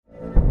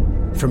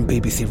From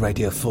BBC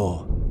Radio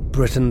 4,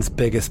 Britain's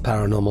biggest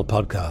paranormal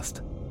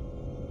podcast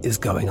is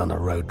going on a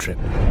road trip.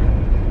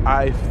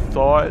 I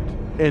thought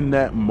in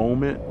that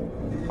moment,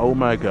 oh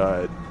my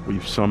God,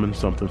 we've summoned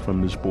something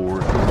from this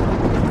board.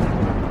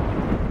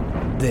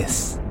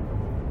 This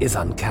is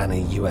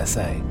Uncanny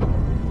USA.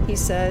 He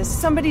says,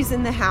 somebody's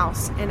in the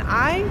house, and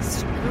I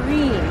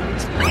screamed.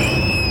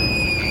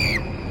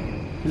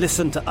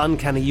 Listen to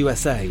Uncanny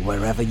USA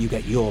wherever you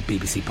get your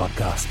BBC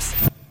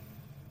podcasts,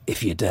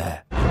 if you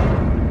dare.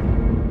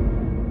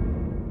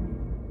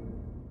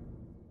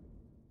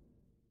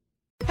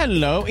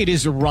 Hello, it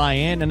is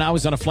Ryan, and I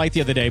was on a flight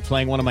the other day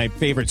playing one of my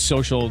favorite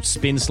social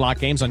spin slot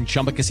games on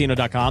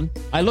ChumbaCasino.com.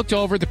 I looked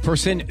over at the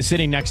person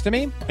sitting next to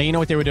me, and you know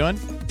what they were doing?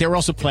 They were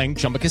also playing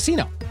Chumba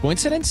Casino.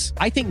 Coincidence?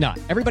 I think not.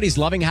 Everybody's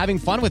loving having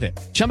fun with it.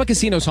 Chumba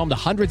Casino is home to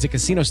hundreds of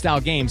casino-style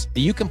games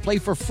that you can play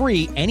for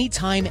free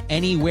anytime,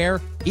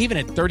 anywhere, even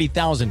at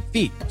 30,000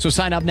 feet. So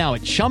sign up now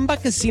at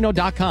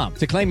ChumbaCasino.com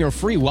to claim your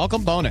free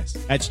welcome bonus.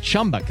 That's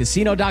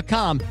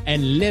ChumbaCasino.com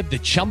and live the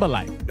Chumba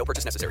life. No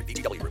purchase necessary.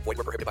 VGW. Void where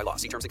prohibited by law.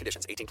 See terms and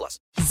conditions. 18+.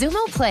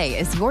 Xumo Play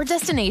is your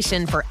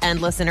destination for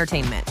endless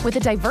entertainment. With a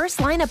diverse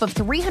lineup of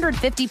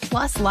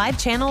 350-plus live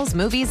channels,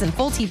 movies, and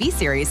full TV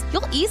series,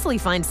 you'll easily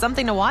find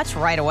something to watch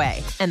right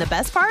away. And the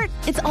best part?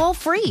 It's all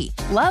free.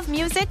 Love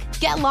music?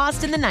 Get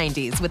lost in the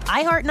 90s with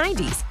iHeart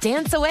 90s.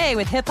 Dance away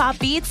with hip-hop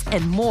beats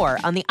and more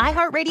on the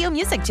iHeartRadio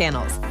music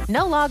channels.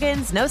 No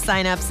logins, no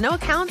signups, no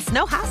accounts,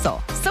 no hassle.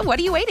 So what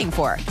are you waiting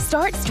for?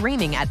 Start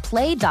streaming at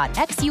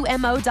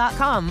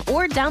play.xumo.com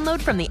or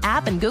download from the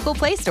app and Google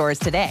Play stores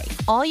today.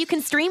 All you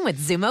can stream with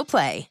Xumo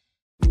Play.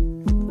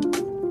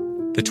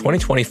 The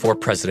 2024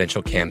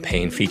 presidential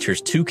campaign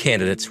features two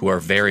candidates who are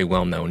very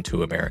well known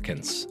to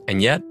Americans. And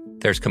yet,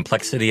 there's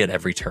complexity at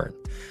every turn.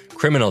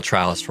 Criminal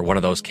trials for one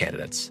of those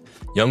candidates.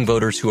 Young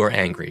voters who are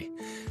angry.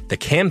 The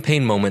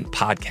Campaign Moment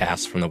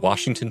podcast from the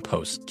Washington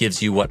Post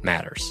gives you what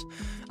matters.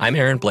 I'm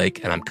Aaron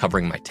Blake, and I'm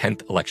covering my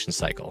 10th election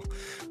cycle.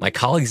 My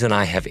colleagues and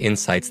I have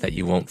insights that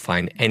you won't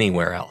find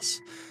anywhere else.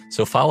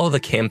 So follow The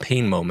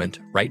Campaign Moment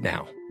right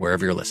now,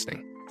 wherever you're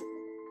listening.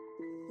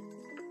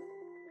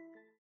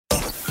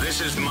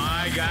 This is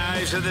My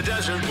Guys in the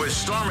Desert with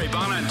Stormy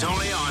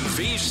Buonantony on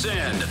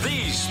VSiN,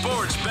 the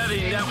Sports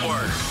Betting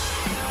Network.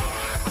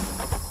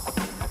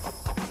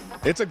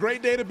 It's a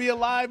great day to be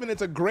alive, and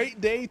it's a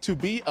great day to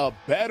be a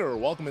bettor.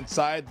 Welcome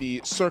inside the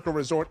Circa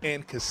Resort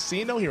and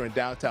Casino here in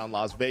downtown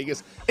Las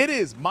Vegas. It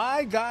is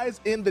My Guys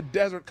in the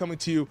Desert coming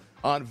to you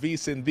on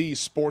VSiN, the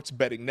Sports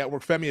Betting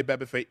Network. Femi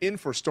Abebefe in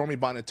for Stormy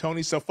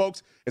Buonantony. So,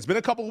 folks, it's been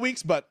a couple of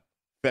weeks, but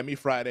Femi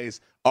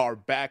Fridays are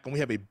back, and we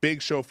have a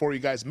big show for you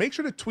guys. Make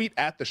sure to tweet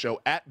at the show,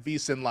 at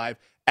VSiN Live,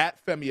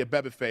 at Femi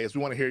Abebefe, as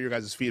we want to hear your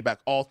guys' feedback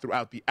all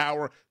throughout the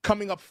hour.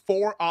 Coming up,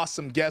 4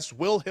 awesome guests.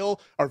 Will Hill,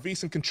 our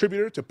VSiN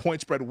contributor to Point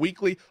Spread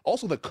Weekly,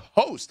 also the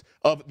host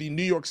of the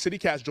New York City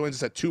Cast, joins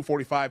us at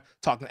 2:45,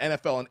 talking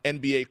NFL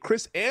and NBA.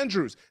 Chris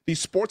Andrews, the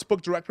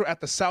sportsbook director at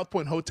the South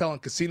Point Hotel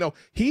and Casino,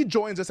 he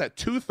joins us at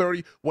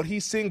 2:30. What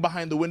he's seeing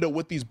behind the window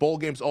with these bowl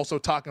games, also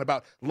talking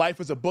about life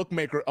as a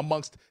bookmaker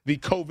amongst the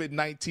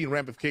COVID-19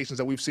 ramifications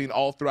that we've seen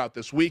all throughout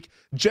this week.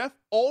 Jeff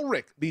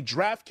Ulrich, the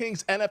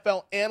DraftKings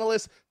NFL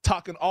analyst,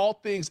 talking all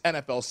things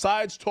NFL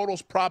sides,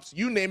 totals, props,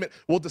 you name it.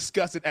 We'll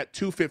discuss it at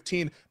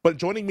 2:15. But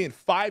joining me in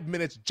 5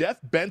 minutes, Jeff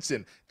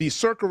Benson, the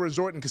Circa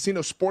Resort and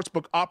Casino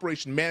Sportsbook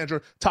Operation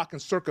Manager, talking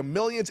Circa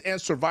Millions and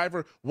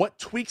Survivor, what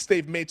tweaks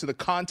they've made to the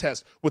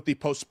contest with the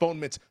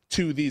postponements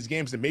to these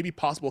games and maybe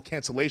possible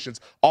cancellations.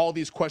 All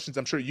these questions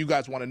I'm sure you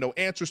guys want to know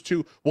answers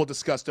to. We'll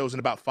discuss those in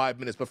about 5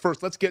 minutes. But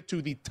first, let's get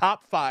to the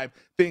top 5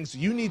 things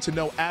you need to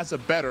know as a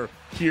bettor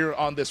here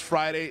on this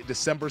Friday,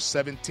 December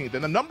 17th.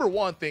 And the number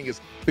one thing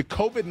is the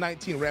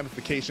COVID-19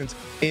 ramifications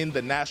in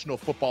the National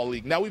Football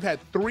League. Now, we've had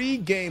 3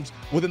 games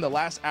within the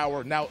last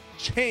hour now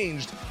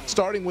changed,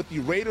 starting with the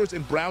Raiders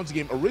and Browns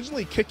game,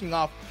 originally kicking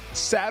off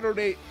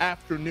Saturday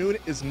afternoon,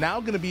 is now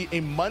going to be a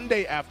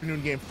Monday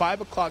afternoon game,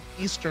 5 o'clock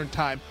Eastern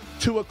time,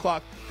 2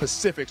 o'clock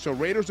Pacific. So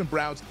Raiders and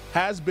Browns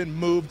has been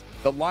moved.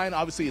 The line,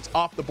 obviously, it's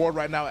off the board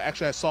right now.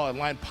 Actually, I saw a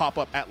line pop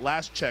up at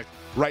last check.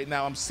 Right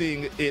now, I'm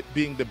seeing it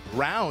being the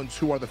Browns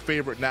who are the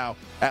favorite now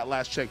at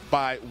last check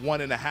by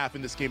 1.5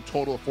 in this game,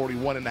 total of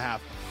 41.5.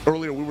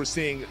 Earlier, we were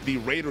seeing the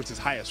Raiders as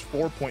high as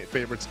 4-point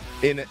favorites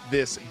in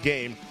this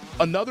game.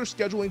 Another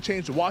scheduling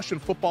change, the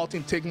Washington football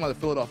team taking on the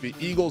Philadelphia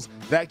Eagles.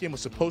 That game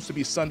was supposed to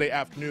be Sunday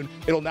afternoon.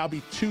 It'll now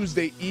be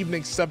Tuesday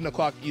evening, 7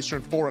 o'clock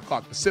Eastern, 4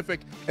 o'clock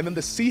Pacific. And then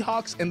the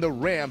Seahawks and the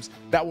Rams,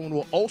 that one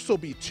will also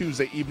be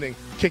Tuesday evening,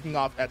 kicking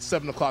off at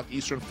 7 o'clock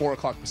Eastern, 4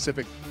 o'clock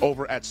Pacific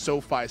over at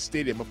SoFi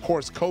Stadium. Of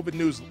course, COVID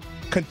news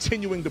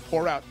continuing to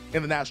pour out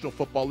in the National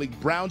Football League.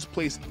 Browns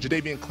placed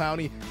Jadeveon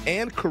Clowney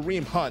and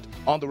Kareem Hunt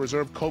on the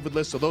reserve COVID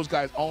list, so those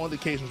guys, all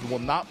indications, will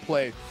not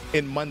play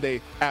in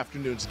Monday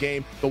afternoon's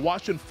game. The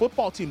Washington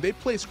football team, they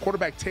placed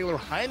quarterback Taylor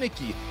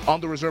Heineke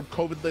on the reserve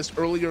COVID list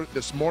earlier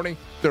this morning.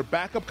 Their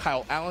backup,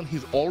 Kyle Allen,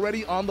 he's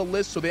already on the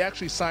list, so they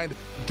actually signed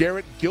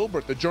Garrett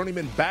Gilbert, the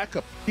journeyman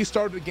backup. He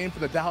started a game for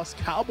the Dallas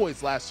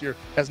Cowboys last year,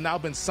 has now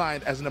been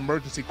signed as an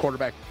emergency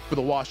quarterback for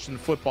the Washington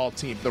football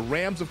team. The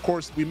Rams, of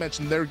course, we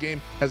mentioned their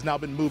game has now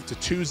been moved to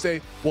Tuesday.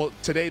 Well,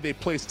 today they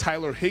placed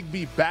Tyler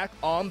Higbee back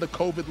on the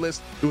COVID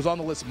list. He was on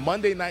the list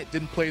Monday night,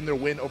 didn't play in their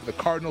win over the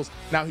Cardinals.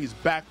 Now he's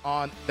back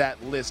on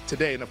that list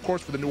today. And of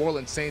course, for the New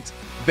Orleans Saints,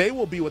 they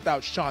will be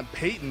without Sean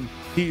Payton.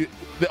 He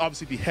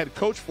obviously the head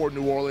coach for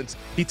New Orleans.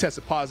 He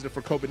tested positive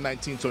for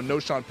COVID-19, so no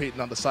Sean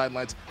Payton on the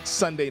sidelines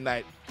Sunday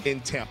night in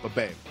Tampa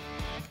Bay.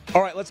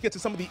 All right, let's get to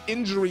some of the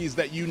injuries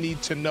that you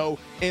need to know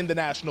in the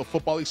National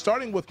Football League,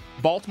 starting with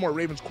Baltimore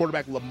Ravens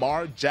quarterback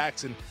Lamar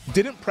Jackson.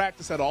 Didn't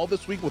practice at all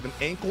this week with an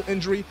ankle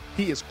injury.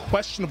 He is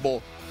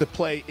questionable to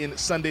play in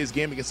Sunday's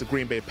game against the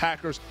Green Bay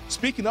Packers.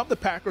 Speaking of the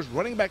Packers,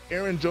 running back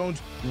Aaron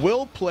Jones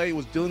will play,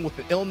 was dealing with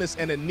an illness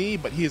and a knee,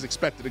 but he is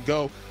expected to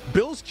go.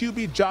 Bills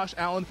QB Josh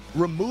Allen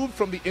removed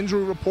from the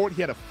injury report.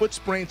 He had a foot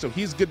sprain, so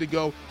he's good to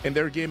go in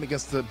their game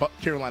against the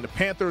Carolina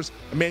Panthers.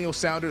 Emmanuel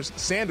Sanders,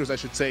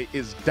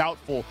 is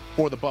doubtful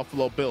for the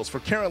Buffalo Bills. For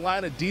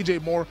Carolina,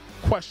 DJ Moore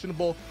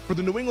questionable. For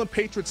the New England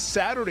Patriots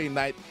Saturday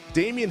night,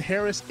 Damian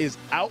Harris is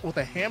out with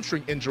a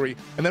hamstring injury.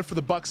 And then for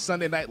the Bucs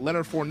Sunday night,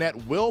 Leonard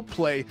Fournette will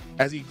play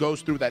as he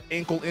goes through that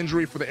ankle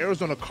injury. For the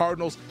Arizona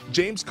Cardinals,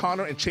 James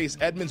Conner and Chase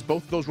Edmonds,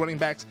 both of those running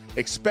backs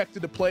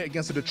expected to play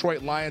against the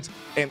Detroit Lions.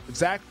 And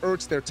Zach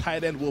Ertz, their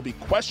tight end, will be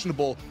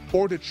questionable.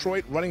 For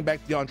Detroit, running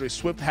back DeAndre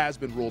Swift has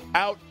been ruled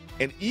out.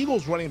 And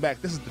Eagles running back,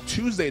 this is the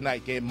Tuesday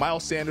night game,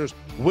 Miles Sanders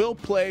will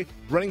play.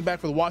 Running back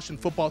for the Washington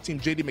football team,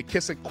 J.D.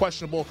 McKissick,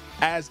 questionable,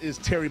 as is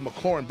Terry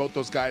McLaurin, both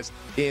those guys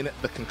in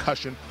the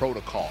concussion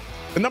protocol.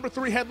 The number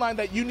 3 headline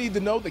that you need to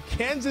know, the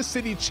Kansas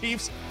City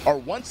Chiefs are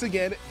once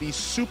again the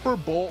Super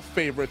Bowl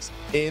favorites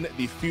in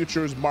the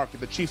futures market.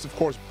 The Chiefs, of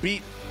course,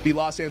 beat the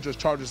Los Angeles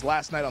Chargers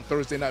last night on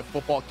Thursday Night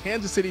Football.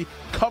 Kansas City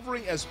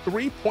covering as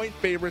 3-point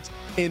favorites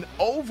in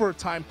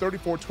overtime.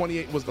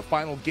 34-28 was the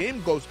final.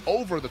 Game goes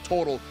over the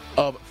total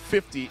of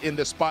 50 in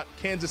this spot.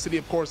 Kansas City,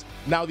 of course,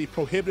 now the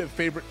prohibitive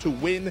favorite to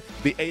win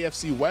the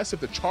AFC West. If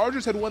the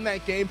Chargers had won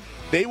that game,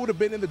 they would have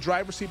been in the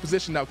driver's seat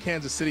position. Now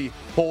Kansas City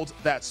holds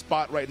that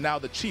spot right now.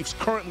 The Chiefs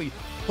currently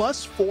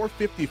plus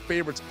 450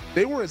 favorites.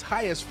 They were as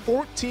high as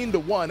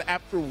 14-1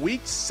 after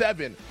week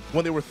 7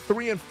 when they were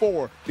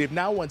 3-4. They've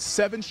now won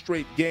 7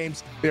 straight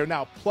games. They're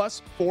now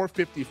plus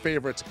 450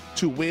 favorites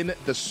to win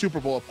the Super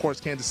Bowl. Of course,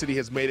 Kansas City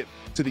has made it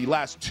to the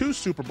last 2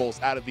 Super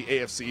Bowls out of the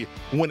AFC,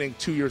 winning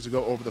 2 years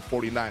ago over the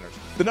 49ers.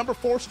 The number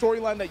 4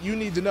 storyline that you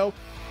need to know,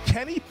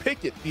 Kenny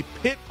Pickett, the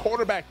Pitt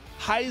quarterback,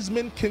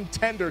 Heisman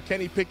contender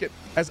Kenny Pickett,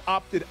 has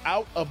opted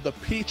out of the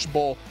Peach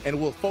Bowl and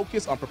will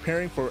focus on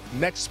preparing for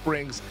next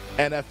spring's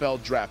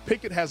NFL draft.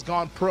 Pickett has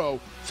gone pro,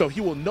 so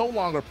he will no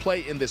longer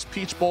play in this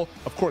Peach Bowl.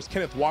 Of course,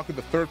 Kenneth Walker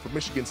III for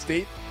Michigan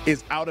State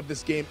is out of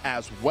this game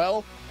as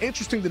well.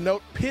 Interesting to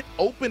note, Pitt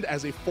opened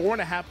as a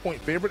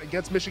 4.5-point favorite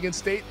against Michigan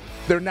State.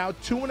 They're now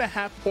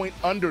 2.5-point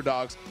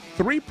underdogs,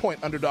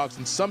 3-point underdogs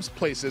in some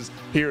places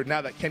here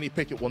now that Kenny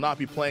Pickett will not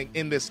be playing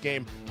in this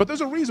game. But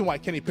there's a reason why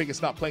Kenny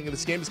Pickett's not playing in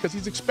this game, is because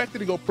he's expected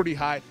to go pretty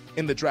high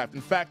in the draft.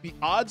 In fact, the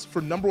odds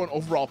for number 1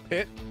 overall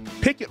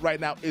Pickett right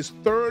now is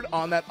 3rd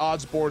on that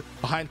odds board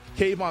behind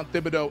Kayvon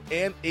Thibodeau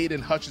and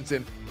Aiden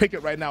Hutchinson.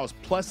 Pickett right now is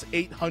plus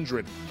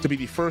 800 to be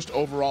the first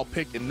overall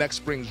pick in next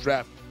spring's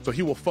draft. So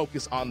he will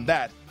focus on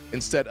that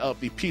instead of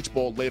the Peach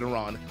Bowl later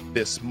on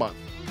this month.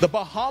 The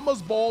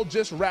Bahamas Bowl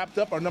just wrapped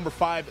up, our number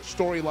 5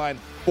 storyline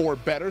for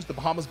bettors. The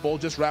Bahamas Bowl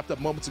just wrapped up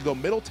moments ago.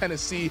 Middle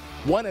Tennessee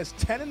won as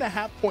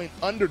 10.5-point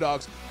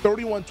underdogs,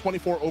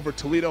 31-24 over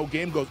Toledo.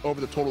 Game goes over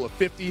the total of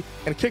 50.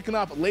 And kicking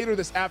off later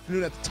this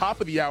afternoon at the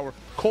top of the hour,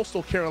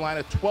 Coastal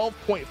Carolina,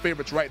 12-point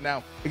favorites right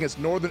now against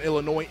Northern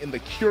Illinois in the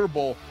Cure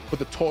Bowl with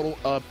a total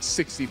of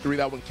 63.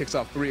 That one kicks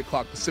off 3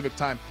 o'clock Pacific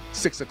time,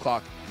 6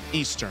 o'clock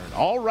Eastern.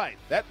 All right,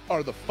 that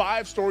are the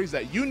 5 stories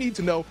that you need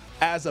to know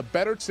as a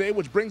bettor today,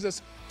 which brings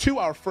us to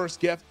our first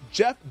guest,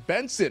 Jeff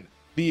Benson,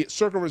 the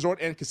Circa Resort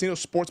and Casino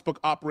Sportsbook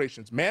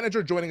Operations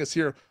Manager, joining us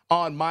here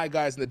on My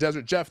Guys in the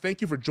Desert. Jeff,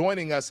 thank you for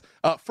joining us.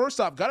 First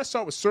off, got to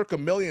start with Circa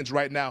Millions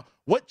right now.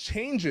 What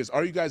changes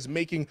are you guys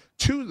making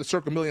to the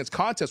Circa Millions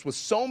contest with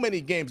so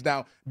many games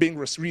now being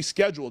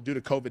rescheduled due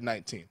to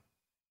COVID-19?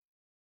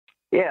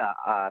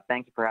 Yeah,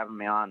 thank you for having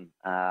me on.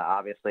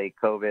 Obviously,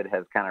 COVID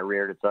has kind of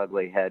reared its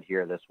ugly head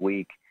here this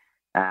week.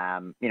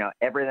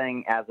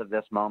 Everything as of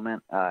this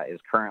moment is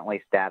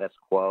currently status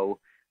quo.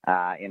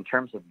 In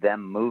terms of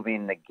them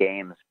moving the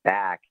games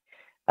back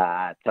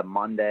to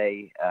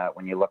Monday,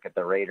 when you look at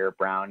the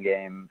Raider-Brown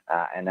game,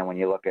 and then when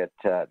you look at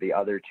the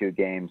other 2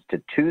 games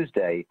to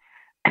Tuesday,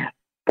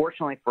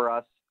 fortunately for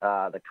us,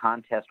 the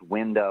contest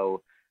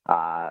window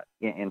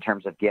in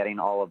terms of getting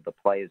all of the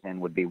plays in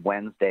would be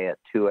Wednesday at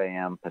 2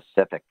 a.m.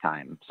 Pacific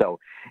time. So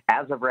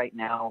as of right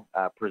now,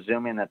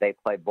 presuming that they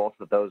play both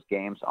of those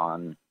games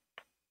on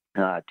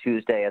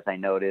Tuesday, as I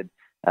noted,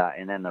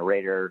 and then the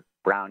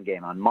Raider-Brown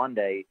game on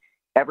Monday,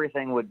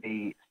 everything would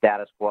be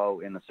status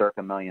quo in the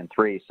Circa Million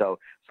 3. So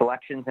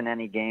selections in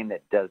any game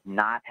that does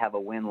not have a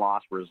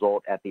win-loss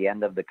result at the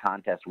end of the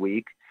contest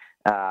week,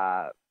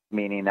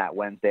 meaning that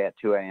Wednesday at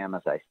 2 a.m.,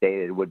 as I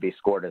stated, would be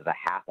scored as a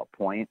half a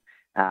point.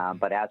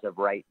 But as of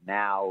right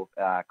now,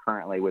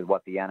 currently with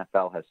what the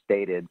NFL has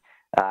stated,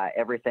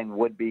 everything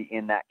would be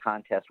in that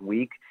contest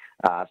week.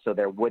 So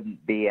there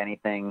wouldn't be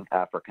anything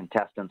for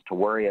contestants to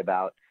worry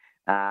about.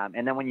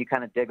 And then when you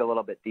kind of dig a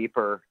little bit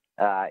deeper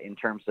in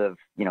terms of,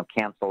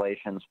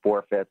 cancellations,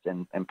 forfeits,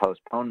 and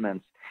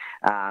postponements,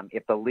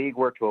 if the league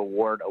were to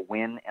award a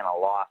win and a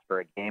loss for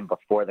a game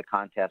before the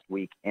contest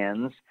week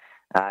ends,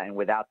 and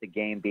without the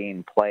game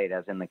being played,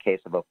 as in the case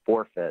of a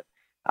forfeit,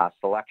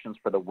 selections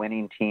for the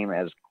winning team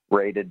as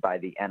graded by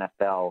the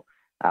NFL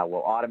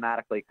will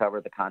automatically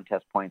cover the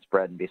contest point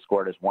spread and be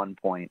scored as 1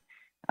 point.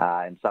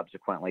 And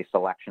subsequently,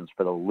 selections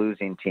for the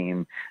losing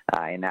team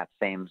in that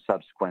same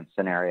subsequent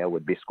scenario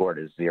would be scored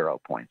as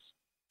 0 points.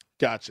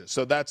 Gotcha.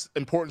 So that's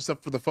important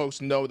stuff for the folks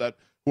to know that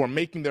who are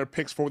making their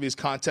picks for these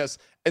contests.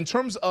 In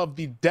terms of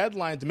the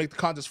deadline to make the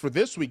contest for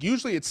this week,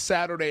 usually it's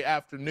Saturday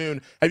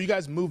afternoon. Have you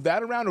guys moved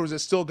that around, or is it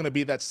still going to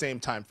be that same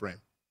time frame?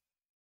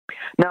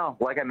 No,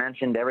 like I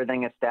mentioned,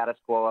 everything is status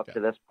quo up to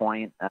this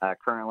point.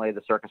 Currently,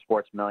 the Circa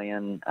Sports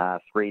Million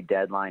 3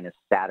 deadline is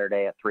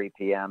Saturday at 3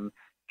 p.m.,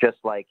 just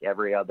like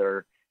every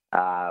other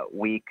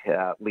week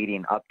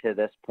leading up to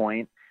this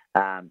point.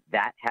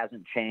 That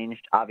hasn't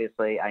changed.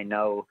 Obviously, I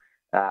know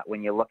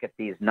when you look at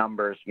these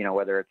numbers,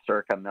 whether it's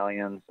Circa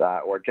Millions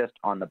or just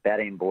on the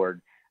betting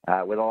board,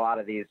 with a lot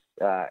of these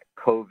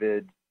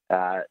COVID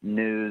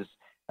news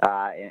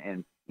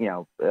and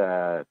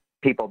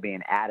people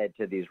being added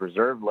to these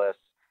reserve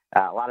lists,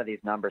 a lot of these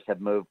numbers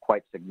have moved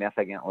quite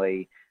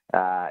significantly,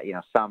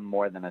 some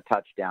more than a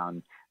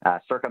touchdown.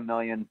 Circa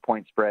Million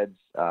point spreads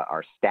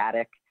are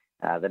static.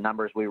 The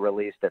numbers we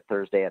released at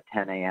Thursday at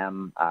 10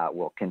 a.m.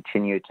 Will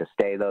continue to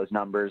stay those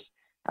numbers.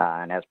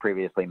 And as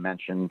previously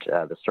mentioned,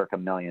 the Circa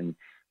Million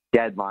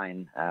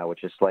deadline,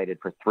 which is slated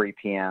for 3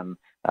 p.m.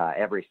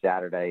 Every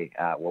Saturday,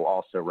 will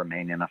also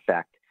remain in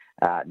effect.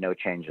 No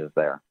changes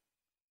there.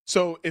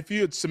 So if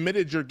you had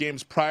submitted your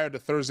games prior to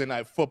Thursday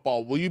Night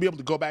Football, will you be able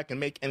to go back and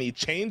make any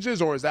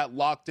changes, or is that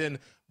locked in?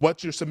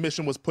 Once your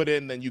submission was put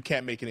in, then you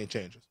can't make any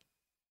changes?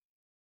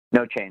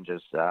 No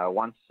changes.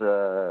 Once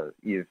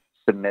you've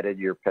submitted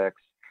your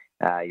picks,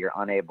 you're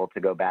unable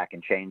to go back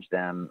and change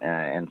them.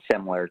 And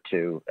similar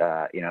to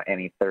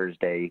any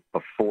Thursday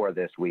before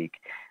this week,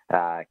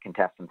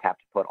 contestants have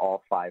to put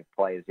all 5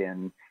 plays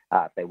in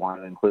if they want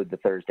to include the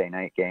Thursday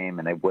night game,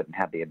 and they wouldn't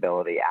have the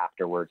ability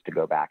afterwards to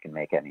go back and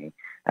make any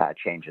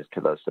changes to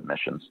those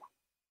submissions.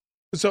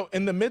 So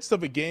in the midst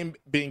of a game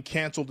being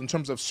canceled in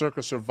terms of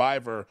Circa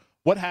Survivor,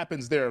 what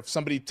happens there if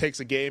somebody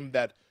takes a game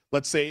that,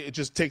 let's say, it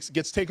just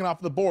gets taken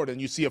off the board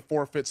and you see a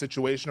forfeit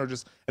situation or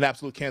just an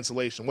absolute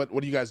cancellation? What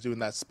do you guys do in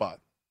that spot?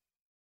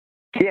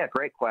 Yeah,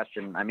 great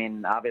question. I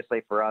mean,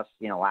 obviously for us,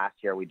 last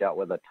year we dealt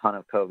with a ton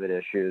of COVID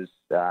issues,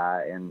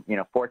 and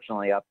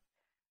fortunately up,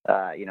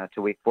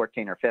 to week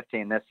 14 or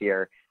 15 this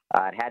year,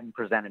 it hadn't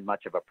presented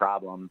much of a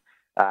problem.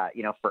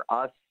 For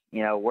us,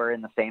 we're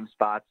in the same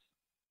spots,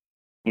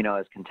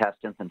 as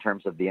contestants in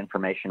terms of the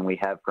information we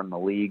have from the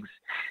leagues.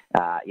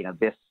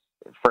 This,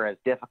 for as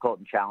difficult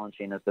and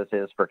challenging as this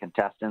is for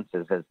contestants,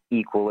 is as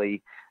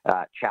equally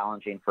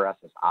challenging for us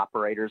as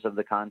operators of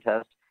the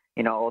contest.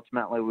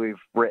 Ultimately, we've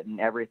written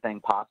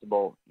everything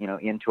possible,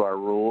 into our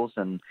rules,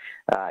 and,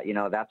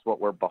 that's what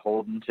we're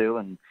beholden to.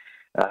 And,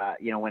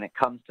 when it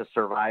comes to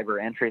Survivor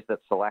entries that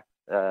select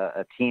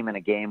a team in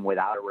a game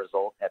without a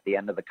result at the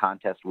end of the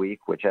contest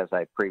week, which, as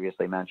I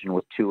previously mentioned,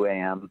 was 2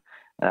 a.m.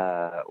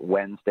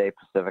 Wednesday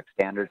Pacific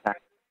Standard Time,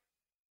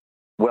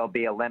 will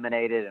be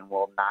eliminated and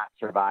will not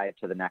survive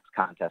to the next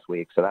contest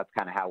week. So that's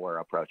kind of how we're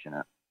approaching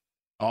it.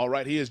 All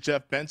right. He is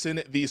Jeff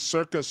Benson, the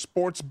Circa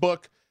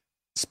Sportsbook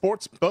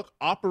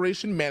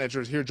Operation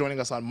Manager, here joining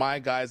us on My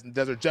Guys in the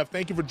Desert. Jeff,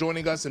 thank you for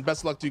joining us, and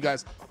best of luck to you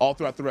guys all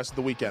throughout the rest of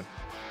the weekend.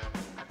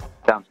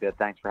 Sounds good.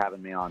 Thanks for having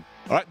me on.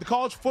 All right, the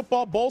college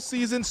football bowl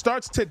season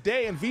starts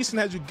today, and VSiN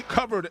has you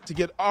covered to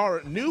get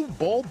our new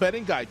bowl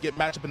betting guide. Get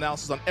matchup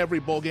analysis on every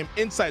bowl game,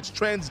 insights,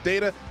 trends,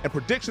 data, and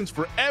predictions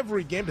for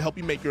every game to help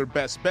you make your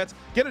best bets.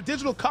 Get a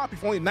digital copy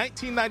for only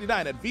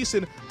 $19.99 at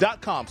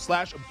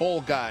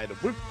VSiN.com/bowl guide.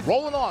 We're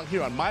rolling along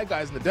here on My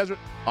Guys in the Desert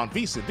on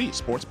VSiN, the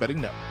Sports Betting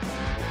Network.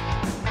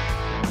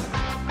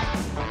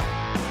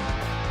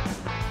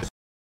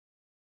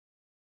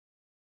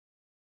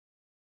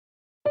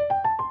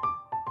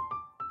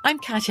 I'm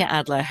Katya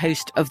Adler,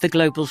 host of The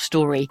Global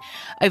Story.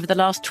 Over the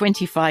last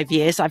 25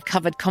 years, I've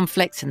covered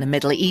conflicts in the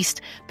Middle East,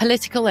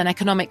 political and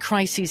economic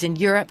crises in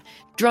Europe,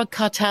 drug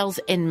cartels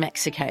in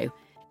Mexico.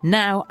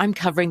 Now I'm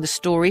covering the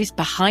stories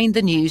behind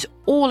the news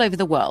all over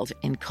the world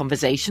in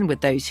conversation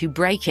with those who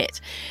break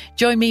it.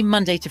 Join me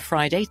Monday to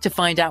Friday to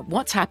find out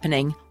what's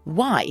happening,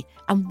 why,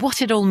 and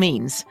what it all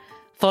means.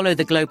 Follow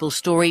The Global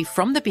Story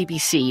from the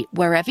BBC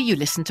wherever you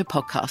listen to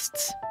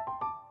podcasts.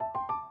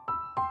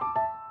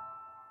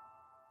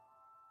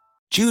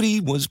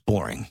 Judy was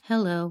boring.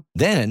 Hello.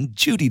 Then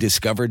Judy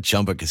discovered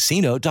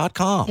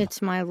ChumbaCasino.com.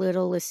 It's my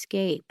little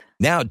escape.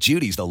 Now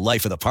Judy's the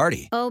life of the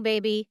party. Oh,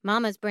 baby,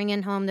 mama's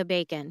bringing home the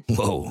bacon.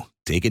 Whoa,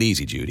 take it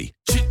easy, Judy.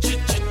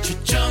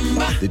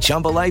 The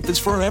Chumba life is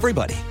for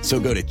everybody. So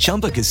go to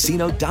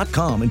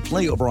ChumbaCasino.com and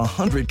play over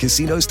 100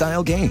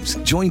 casino-style games.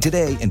 Join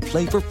today and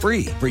play for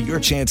free for your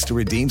chance to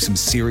redeem some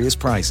serious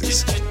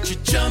prizes.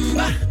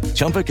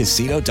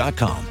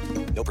 ChumbaCasino.com.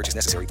 No purchase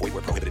necessary. Void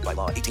where prohibited by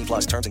law. 18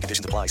 plus terms and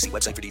conditions apply. See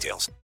website for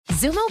details.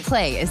 Xumo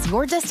Play is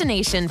your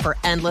destination for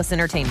endless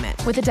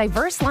entertainment. With a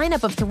diverse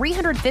lineup of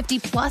 350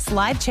 plus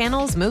live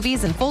channels,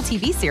 movies, and full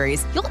TV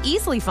series, you'll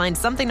easily find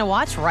something to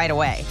watch right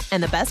away.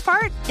 And the best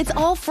part? It's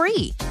all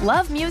free.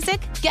 Love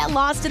music? Get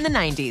lost in the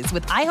 90s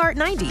with iHeart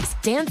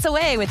 90s, dance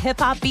away with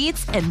hip-hop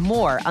beats, and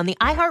more on the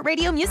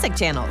iHeartRadio music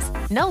channels.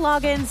 No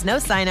logins, no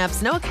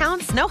signups, no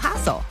accounts, no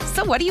hassle.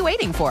 So what are you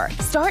waiting for?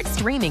 Start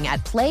streaming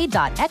at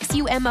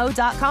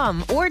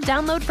play.xumo.com or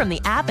download from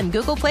the app and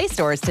Google Play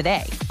stores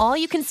today. All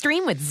you can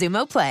stream with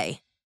Xumo Play.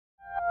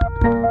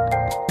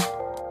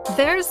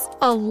 There's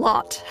a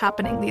lot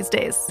happening these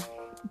days,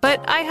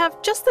 but I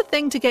have just the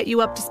thing to get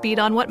you up to speed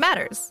on what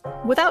matters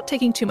without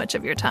taking too much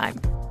of your time.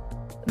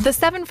 The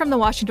 7 from the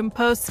Washington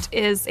Post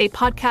is a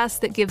podcast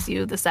that gives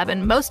you the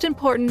 7 most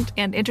important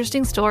and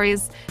interesting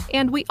stories,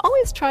 and we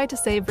always try to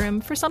save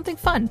room for something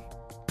fun.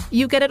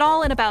 You get it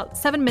all in about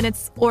 7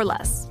 minutes or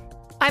less.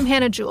 I'm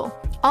Hannah Jewell.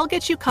 I'll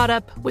get you caught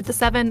up with the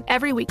 7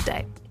 every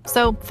weekday.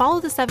 So follow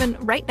the 7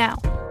 right now.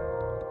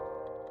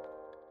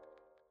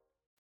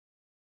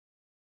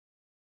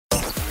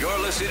 You're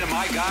listening to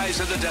My Guys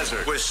in the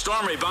Desert with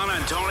Stormy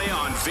Bonantoni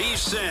on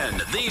VSiN,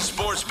 the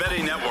Sports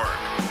Betting Network.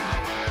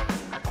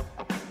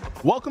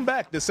 Welcome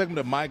back. This segment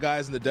of My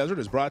Guys in the Desert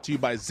is brought to you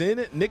by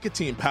Zyn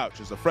Nicotine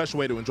Pouches, a fresh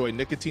way to enjoy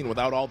nicotine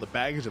without all the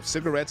baggage of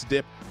cigarettes,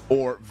 dip,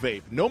 or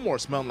vape. No more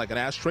smelling like an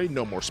ashtray,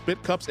 no more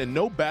spit cups, and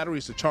no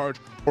batteries to charge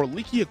or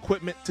leaky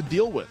equipment to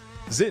deal with.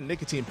 Zyn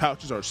Nicotine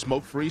Pouches are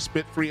smoke-free,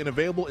 spit-free, and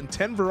available in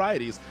 10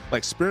 varieties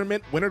like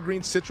spearmint,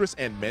 wintergreen, citrus,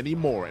 and many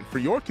more. And for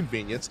your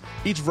convenience,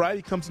 each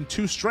variety comes in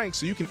 2 strengths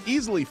so you can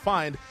easily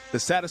find the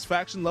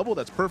satisfaction level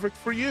that's perfect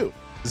for you.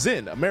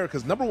 Zyn,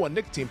 America's #1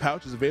 nicotine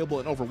pouch, is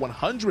available in over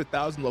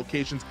 100,000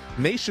 locations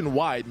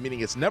nationwide, meaning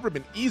it's never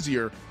been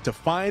easier to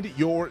find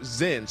your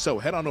Zyn. So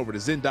head on over to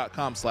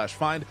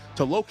zyn.com/find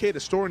to locate a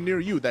store near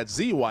you. That's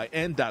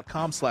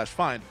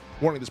zyn.com/find.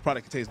 Warning, this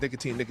product contains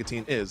nicotine.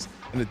 Nicotine is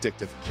an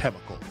addictive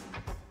chemical.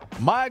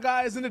 My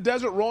Guys in the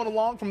Desert rolling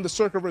along from the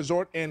Circa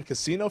Resort and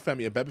Casino.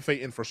 Femi Abebefe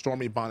in for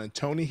Stormy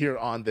Bonantoni here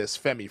on this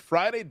Femi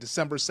Friday,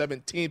 December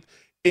 17th.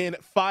 In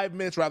 5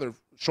 minutes, rather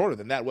shorter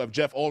than that, we have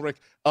Jeff Ulrich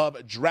of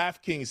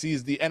DraftKings.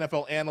 He's the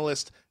NFL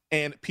analyst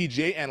and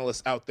PGA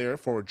analyst out there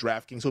for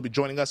DraftKings. He'll be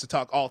joining us to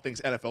talk all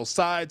things NFL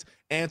sides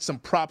and some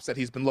props that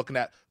he's been looking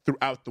at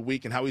throughout the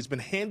week and how he's been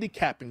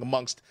handicapping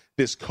amongst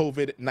this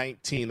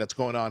COVID-19 that's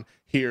going on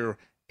here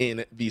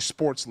in the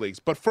sports leagues.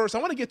 But first, I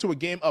want to get to a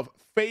game of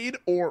fade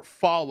or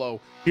follow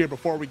here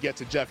before we get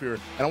to Jeff here.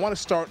 And I want to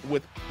start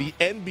with the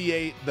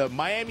NBA, the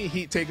Miami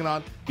Heat taking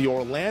on the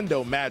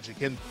Orlando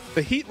Magic. And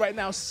the Heat right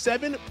now,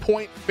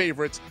 7-point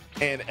favorites,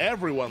 and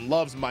everyone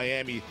loves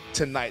Miami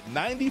tonight.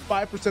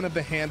 95% of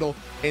the handle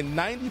and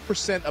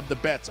 90% of the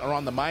bets are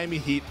on the Miami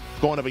Heat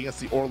going up against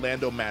the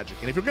Orlando Magic.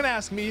 And if you're going to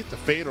ask me to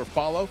fade or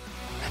follow,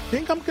 I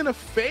think I'm going to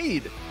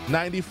fade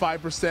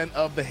 95%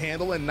 of the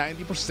handle and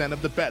 90%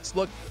 of the bets.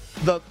 Look,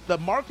 the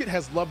market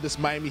has loved this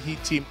Miami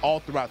Heat team all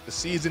throughout the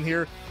season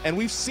here, and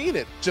we've seen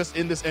it just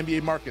in this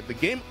NBA market. The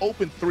game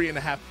opened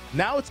 3.5.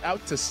 Now it's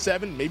out to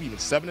 7, maybe even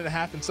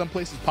 7.5 in some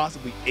places,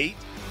 possibly 8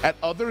 at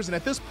others. And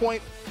at this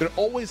point, there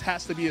always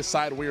has to be a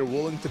side where you're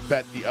willing to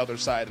bet the other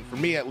side. And for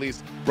me, at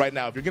least right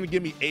now, if you're going to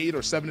give me 8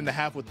 or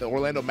 7.5 with the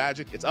Orlando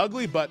Magic, it's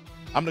ugly, but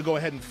I'm going to go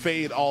ahead and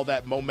fade all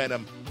that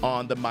momentum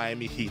on the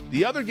Miami Heat.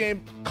 The other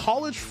game,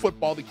 college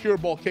football, the Cure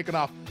Bowl kicking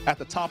off at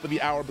the top of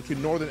the hour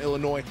between Northern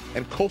Illinois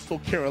and Coastal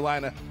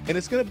Carolina, and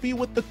it's going to be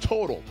with the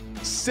total.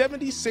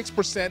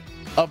 76%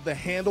 of the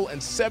handle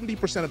and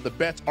 70% of the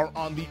bets are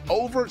on the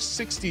over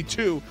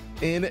 62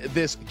 in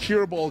this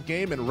Cure Bowl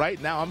game, and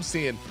right now I'm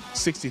seeing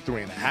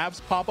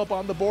 63.5s pop up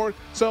on the board.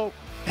 So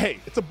hey,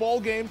 it's a bowl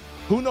game.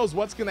 Who knows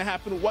what's going to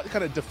happen, what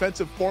kind of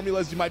defensive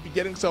formulas you might be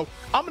getting. So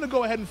I'm going to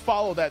go ahead and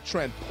follow that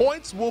trend.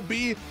 Points will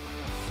be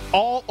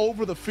all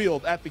over the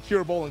field at the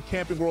Cure Bowl and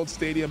Camping World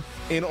Stadium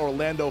in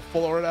Orlando,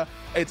 Florida.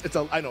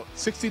 I know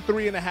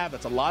 63.5.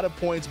 That's a lot of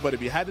points, but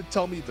if you had to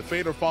tell me to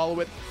fade or follow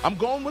it, I'm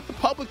going with the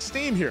public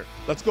steam here.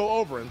 Let's go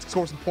over and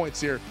score some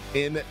points here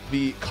in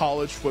the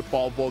college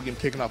football bowl game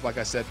kicking off, like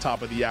I said,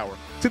 top of the hour.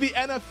 To the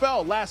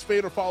NFL, last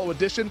fade or follow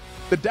edition,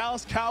 the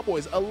Dallas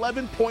Cowboys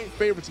 11-point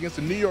favorites against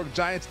the New York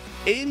Giants.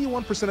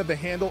 81% of the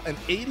handle and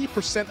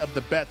 80% of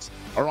the bets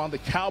are on the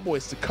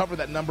Cowboys to cover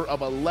that number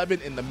of 11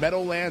 in the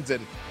Meadowlands.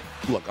 And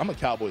look, I'm a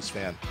Cowboys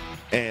fan,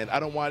 and I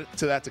don't want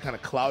that to kind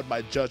of cloud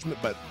my judgment,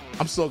 but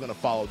I'm still going to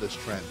follow this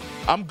trend.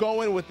 I'm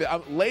going with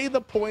lay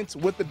the points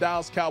with the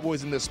Dallas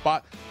Cowboys in this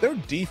spot. Their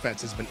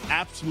defense has been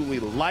absolutely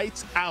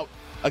lights out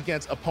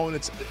against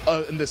opponents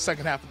in the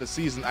second half of the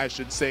season, I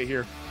should say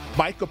here.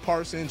 Micah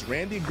Parsons,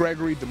 Randy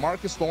Gregory,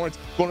 DeMarcus Lawrence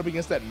going up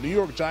against that New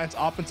York Giants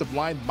offensive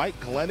line. Mike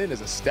Glennon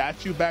is a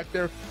statue back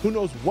there. Who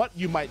knows what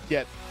you might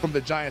get from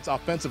the Giants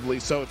offensively.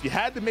 So if you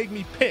had to make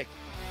me pick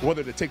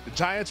whether to take the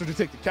Giants or to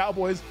take the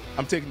Cowboys,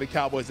 I'm taking the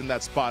Cowboys in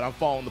that spot. I'm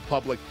following the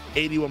public,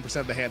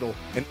 81% of the handle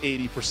and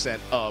 80%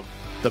 of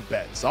the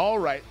bets. All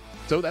right,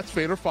 so that's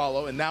fade or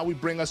follow. And now we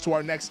bring us to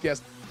our next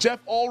guest, Jeff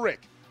Ulrich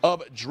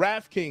of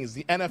DraftKings,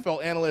 the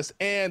NFL analyst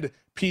and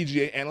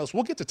PGA analyst.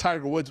 We'll get to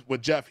Tiger Woods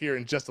with Jeff here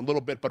in just a little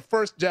bit. But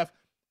first, Jeff,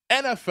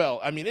 NFL,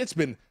 I mean, it's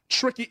been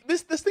tricky.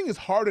 This thing is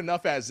hard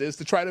enough as is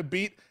to try to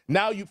beat.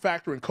 Now you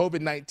factor in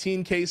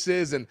COVID-19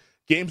 cases and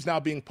games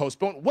now being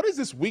postponed. What has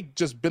this week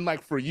just been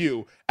like for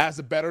you as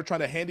a bettor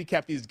trying to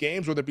handicap these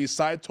games, whether it be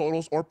side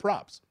totals or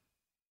props?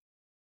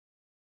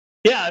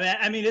 Yeah,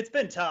 I mean, it's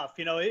been tough.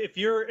 You know, if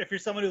you're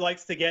someone who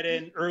likes to get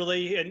in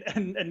early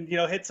and you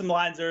know, hit some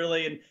lines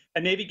early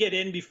and maybe get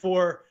in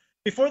before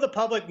the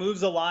public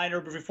moves a line,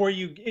 or before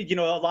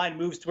a line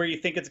moves to where you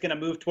think it's going to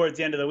move towards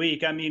the end of the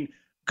week. I mean,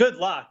 good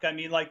luck. I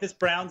mean, like, this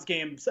Browns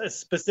game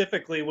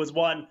specifically was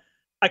one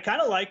I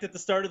kind of liked at the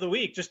start of the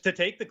week, just to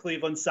take the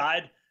Cleveland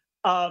side.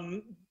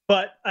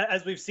 But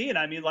as we've seen,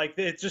 I mean, like,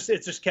 it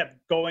just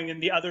kept going in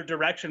the other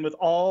direction with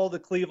all the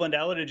Cleveland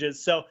outages.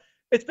 So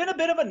it's been a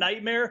bit of a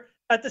nightmare.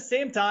 At the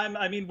same time,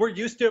 I mean, we're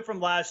used to it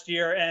from last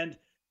year, and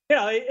you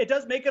know, it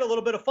does make it a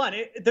little bit of fun.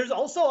 There's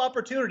also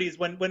opportunities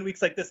when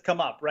weeks like this come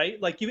up, right?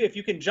 Like, if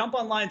you can jump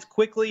on lines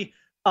quickly,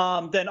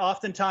 then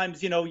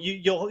oftentimes, you know,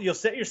 you'll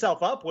set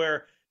yourself up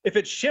where if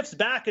it shifts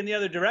back in the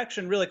other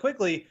direction really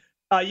quickly,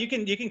 you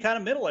can kind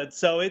of middle it.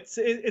 So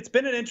it's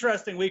been an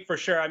interesting week for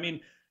sure. I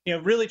mean, you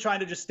know, really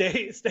trying to just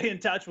stay in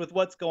touch with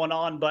what's going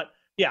on. But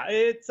yeah,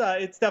 it's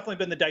definitely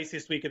been the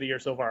diciest week of the year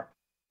so far.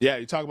 Yeah,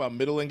 you talk about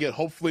middling it.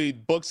 Hopefully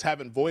books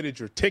haven't voided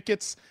your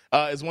tickets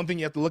is one thing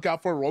you have to look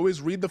out for.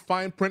 Always read the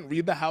fine print,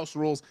 read the house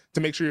rules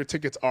to make sure your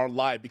tickets are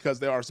live, because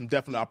there are some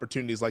definite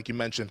opportunities, like you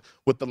mentioned,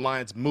 with the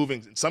lines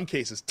moving, in some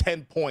cases,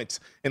 10 points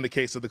in the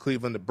case of the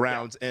Cleveland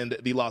Browns and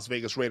the Las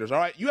Vegas Raiders. All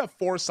right, you have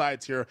four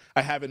sides here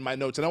I have in my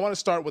notes, and I want to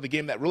start with a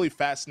game that really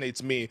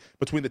fascinates me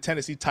between the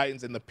Tennessee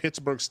Titans and the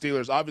Pittsburgh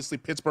Steelers. Obviously,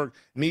 Pittsburgh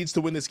needs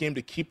to win this game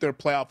to keep their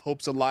playoff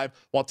hopes alive,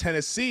 while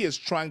Tennessee is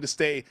trying to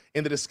stay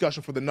in the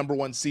discussion for the number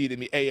one seed in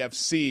the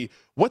AFC.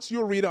 What's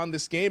your read on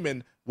this game,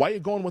 and why are you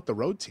going with the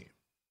road team?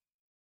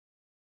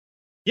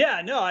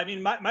 Yeah, no, I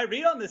mean, my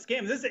read on this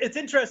game, it's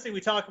interesting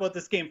we talk about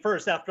this game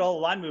first after all the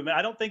line movement.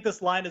 I don't think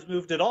this line has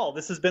moved at all.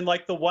 This has been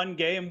like the one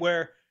game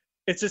where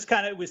it's just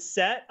kind of was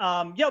set.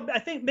 Yeah, I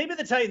think maybe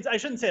the Titans, I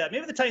shouldn't say that.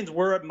 Maybe the Titans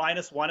were at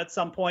 -1 at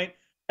some point,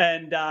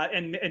 and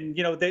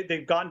you know,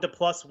 they've gotten to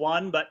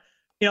 +1. But,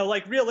 you know,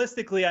 like,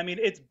 realistically, I mean,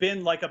 it's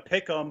been like a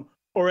pick 'em,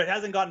 or it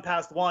hasn't gotten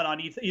past 1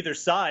 on either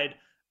side.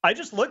 I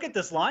just look at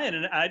this line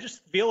and I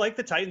just feel like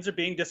the Titans are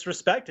being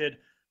disrespected.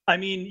 I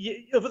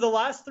mean, over the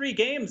last 3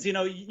 games, you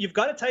know, you've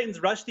got a Titans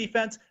rush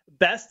defense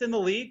best in the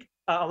league,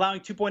 allowing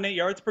 2.8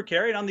 yards per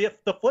carry. And on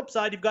the flip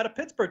side, you've got a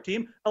Pittsburgh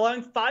team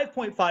allowing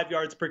 5.5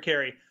 yards per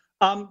carry.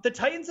 The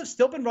Titans have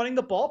still been running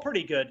the ball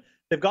pretty good.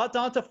 They've got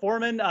Donta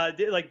Foreman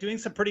like doing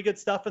some pretty good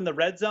stuff in the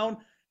red zone.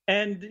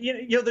 And,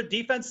 you know, their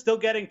defense still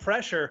getting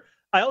pressure.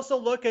 I also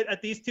look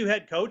at these two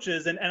head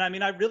coaches, and I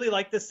mean, I really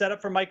like this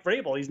setup for Mike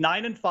Vrabel. He's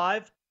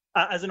 9-5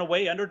 as an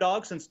away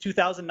underdog since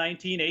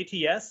 2019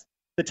 ATS.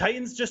 The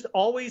Titans just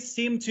always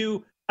seem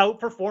to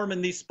outperform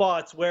in these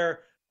spots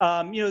where,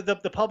 you know,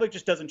 the public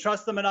just doesn't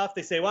trust them enough.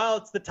 They say, well,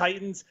 it's the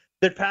Titans.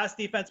 Their pass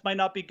defense might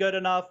not be good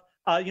enough.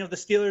 You know, the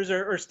Steelers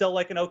are still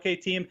like an okay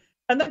team.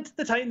 And then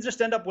the Titans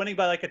just end up winning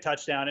by like a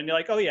touchdown. And you're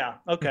like, oh, yeah,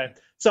 okay.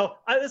 So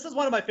this is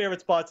one of my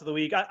favorite spots of the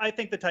week. I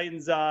think the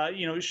Titans,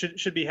 you know,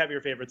 should be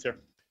heavier favorites here.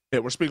 Yeah,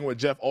 we're speaking with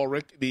Jeff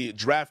Ulrich, the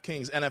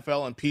DraftKings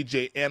NFL and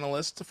PGA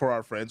analyst for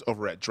our friends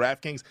over at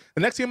DraftKings.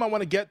 The next game I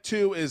want to get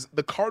to is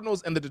the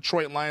Cardinals and the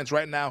Detroit Lions.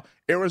 Right now,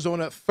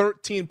 Arizona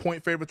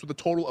 13-point favorites with a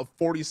total of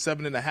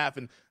 47.5.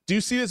 And do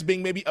you see this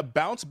being maybe a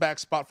bounce-back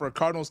spot for a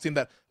Cardinals team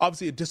that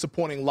obviously a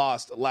disappointing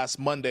loss last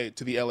Monday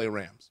to the LA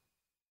Rams?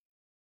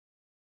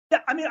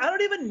 Yeah, I mean, I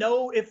don't even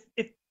know if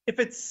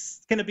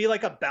it's going to be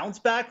like a bounce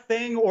back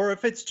thing, or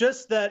if it's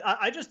just that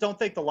I just don't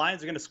think the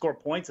Lions are going to score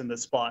points in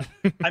this spot.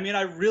 I mean,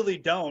 I really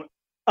don't.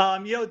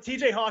 You know,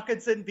 TJ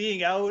Hawkinson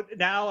being out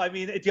now, I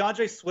mean,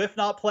 DeAndre Swift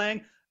not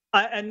playing.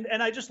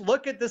 And I just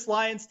look at this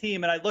Lions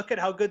team and I look at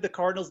how good the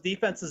Cardinals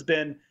defense has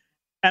been,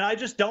 and I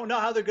just don't know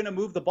how they're going to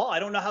move the ball. I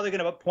don't know how they're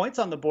going to put points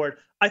on the board.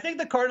 I think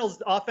the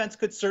Cardinals offense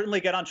could certainly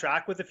get on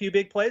track with a few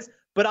big plays,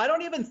 but I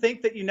don't even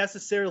think that you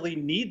necessarily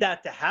need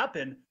that to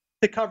happen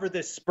to cover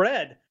this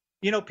spread.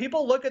 You know,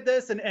 people look at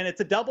this and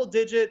it's a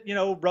double-digit, you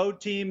know, road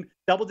team,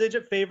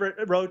 double-digit favorite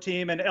road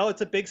team, and, oh,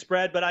 it's a big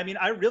spread. But, I mean,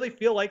 I really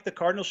feel like the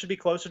Cardinals should be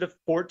closer to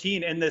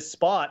 14 in this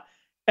spot.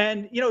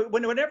 And, you know,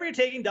 whenever you're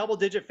taking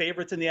double-digit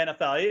favorites in the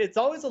NFL, it's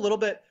always a little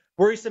bit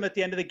worrisome at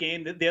the end of the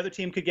game that the other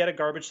team could get a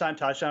garbage time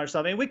touchdown or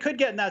something. We could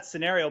get in that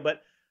scenario,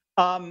 but,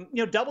 you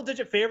know,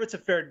 double-digit favorites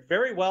have fared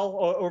very well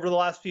over the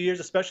last few years,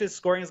 especially as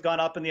scoring has gone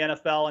up in the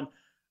NFL. And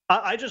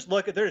I just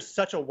look at, there's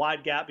such a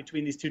wide gap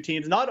between these two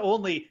teams, not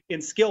only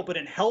in skill, but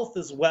in health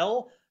as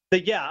well.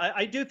 That, yeah,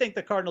 I do think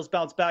the Cardinals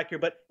bounce back here,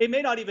 but it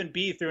may not even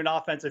be through an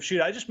offensive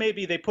shootout. I just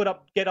maybe they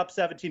get up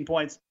 17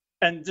 points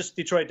and just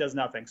Detroit does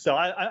nothing. So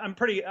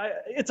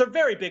it's a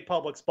very big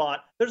public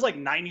spot. There's like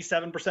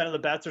 97% of the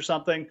bets or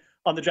something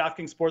on the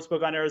DraftKings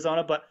Sportsbook on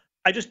Arizona, but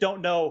I just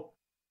don't know.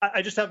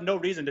 I just have no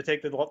reason to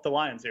take the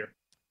Lions here.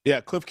 Yeah,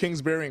 Cliff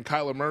Kingsbury and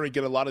Kyler Murray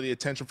get a lot of the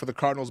attention for the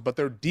Cardinals, but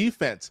their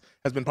defense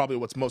has been probably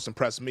what's most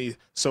impressed me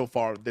so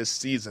far this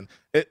season.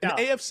 An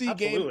AFC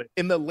game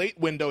in the late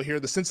window here,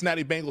 the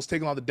Cincinnati Bengals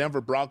taking on the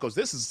Denver Broncos.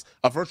 This is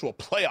a virtual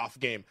playoff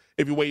game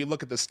if you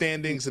look at the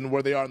standings and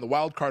where they are in the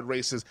wild card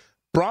races.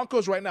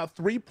 Broncos right now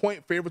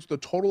 3-point favorites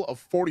with a total of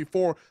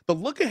 44. The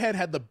look ahead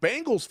had the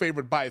Bengals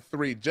favored by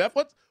 3. Jeff,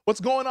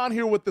 what's going on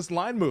here with this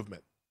line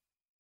movement?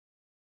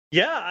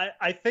 Yeah,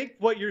 I think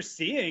what you're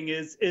seeing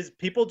is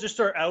people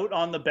just are out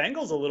on the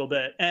Bengals a little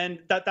bit, and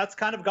that's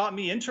kind of got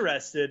me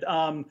interested.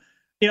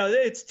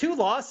 It's 2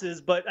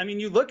 losses, but I mean,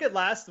 you look at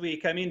last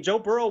week. I mean, Joe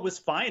Burrow was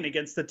fine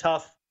against the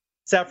tough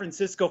San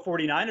Francisco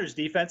 49ers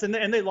defense, and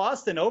they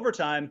lost in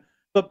overtime.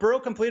 But Burrow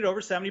completed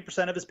over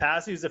 70% of his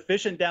passes. He was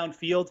efficient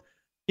downfield.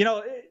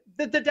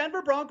 The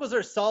Denver Broncos are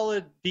a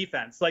solid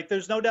defense, like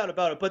there's no doubt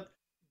about it. But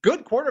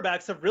good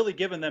quarterbacks have really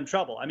given them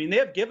trouble. I mean, they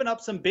have given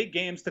up some big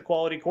games to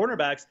quality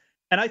cornerbacks.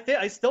 And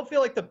I still feel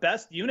like the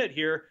best unit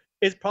here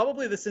is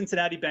probably the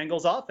Cincinnati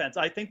Bengals offense.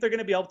 I think they're going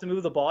to be able to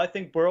move the ball. I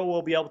think Burrow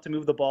will be able to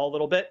move the ball a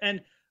little bit.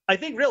 And I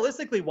think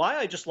realistically why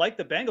I just like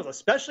the Bengals,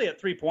 especially at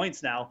 3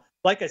 points now.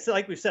 Like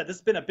we've said, this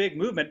has been a big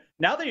movement.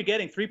 Now that you're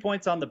getting 3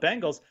 points on the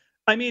Bengals,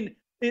 I mean,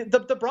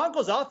 the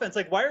Broncos offense,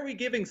 like why are we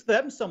giving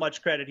them so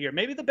much credit here?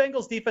 Maybe the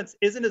Bengals defense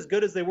isn't as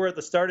good as they were at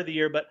the start of the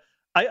year, but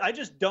I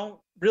just don't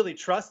really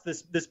trust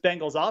this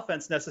Bengals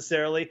offense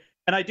necessarily.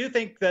 And I do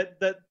think that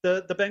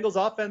the Bengals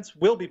offense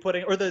will be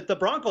or the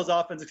Broncos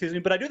offense, excuse me,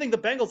 but I do think the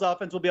Bengals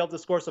offense will be able to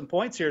score some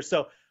points here.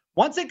 So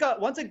once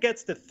it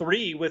gets to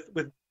 3 with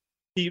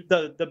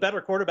the better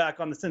quarterback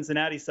on the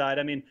Cincinnati side,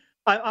 I mean,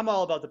 I'm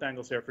all about the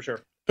Bengals here for sure.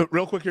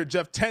 Real quick here,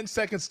 Jeff, 10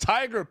 seconds.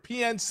 Tiger,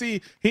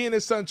 PNC, he and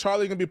his son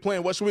Charlie are going to be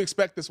playing. What should we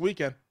expect this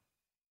weekend?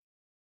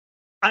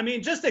 I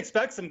mean, just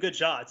expect some good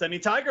shots. I mean,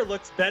 Tiger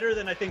looks better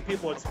than I think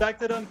people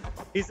expected him.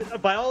 He's,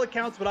 by all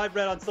accounts, what I've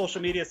read on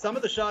social media, some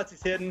of the shots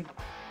he's hitting,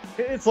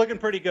 it's looking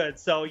pretty good.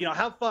 So,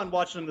 have fun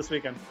watching him this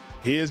weekend.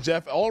 He is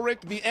Jeff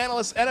Ulrich, the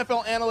analyst,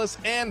 NFL analyst,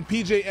 and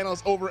PJ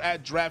analyst over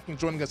at DraftKings,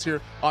 joining us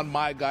here on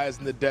My Guys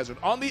in the Desert.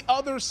 On the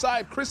other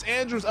side, Chris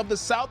Andrews of the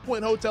South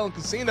Point Hotel and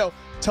Casino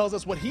tells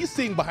us what he's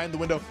seeing behind the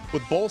window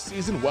with bowl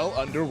season well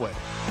underway.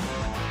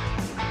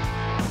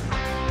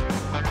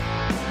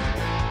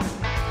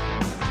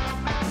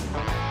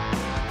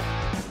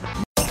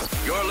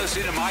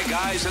 Listening to My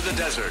Guys in the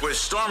Desert with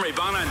Stormy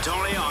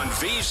Bonantoni on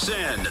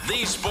VSiN,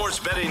 the Sports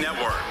Betting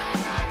Network.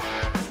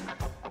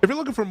 If you're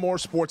looking for more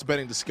sports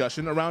betting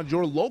discussion around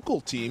your local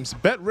teams,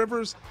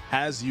 BetRivers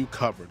has you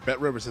covered.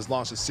 BetRivers has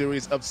launched a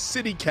series of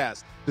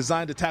CityCasts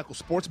designed to tackle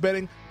sports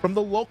betting from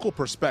the local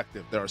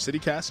perspective. There are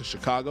CityCasts in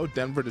Chicago,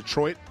 Denver,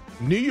 Detroit,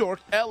 New York,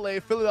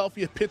 LA,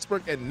 Philadelphia,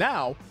 Pittsburgh, and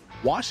now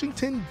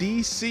Washington,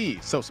 D.C.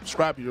 So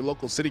subscribe to your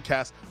local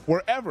CityCast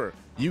wherever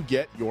you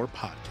get your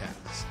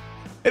podcasts.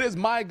 It is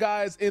My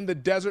Guys in the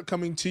Desert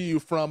coming to you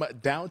from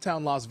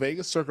downtown Las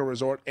Vegas, Circa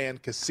Resort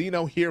and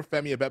Casino. Here,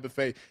 Femi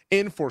Abebefe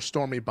in for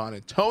Stormy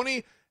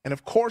Bonantoni. And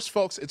of course,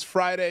 folks, it's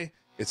Friday.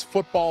 It's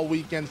football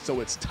weekend,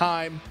 so it's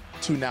time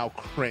to now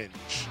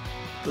cringe.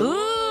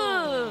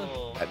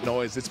 Ooh. That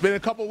noise. It's been a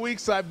couple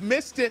weeks. I've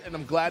missed it, and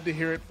I'm glad to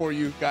hear it for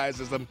you guys,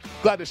 as I'm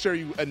glad to share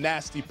you a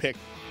nasty pick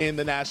in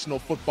the National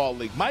Football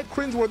League. My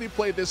cringeworthy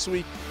play this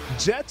week,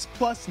 Jets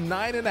plus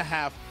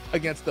 9.5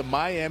 against the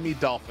Miami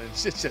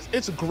Dolphins.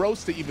 It's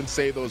gross to even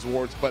say those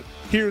words, but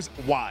here's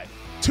why.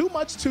 Too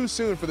much too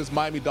soon for this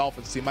Miami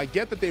Dolphins team. I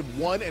get that they've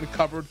won and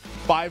covered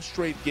 5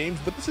 straight games,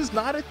 but this is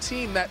not a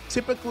team that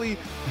typically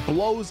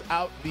blows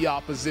out the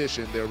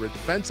opposition. They're a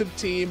defensive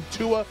team.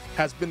 Tua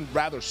has been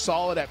rather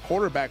solid at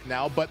quarterback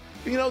now, but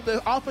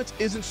the offense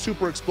isn't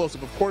super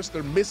explosive. Of course,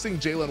 they're missing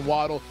Jalen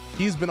Waddle.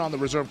 He's been on the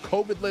reserve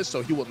COVID list,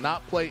 so he will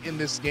not play in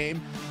this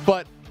game,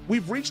 but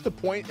we've reached a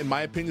point, in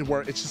my opinion,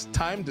 where it's just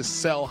time to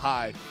sell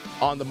high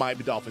on the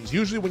Miami Dolphins.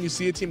 Usually when you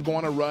see a team go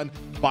on a run,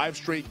 5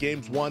 straight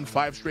games won,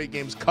 5 straight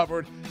games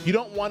covered, you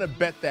don't want to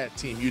bet that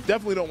team. You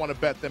definitely don't want to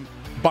bet them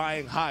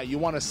buying high. You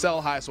want to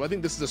sell high. So I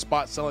think this is a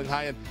spot selling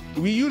high. And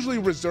we usually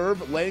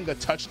reserve laying a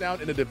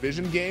touchdown in a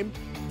division game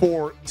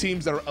for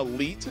teams that are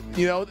elite.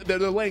 They're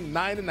laying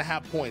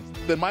 9.5 points.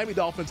 The Miami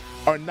Dolphins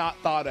are not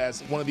thought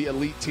as one of the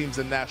elite teams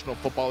in the National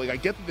Football League. I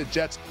get that the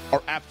Jets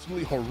are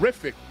absolutely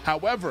horrific.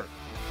 However,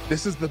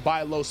 this is the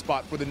buy low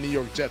spot for the New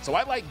York Jets. So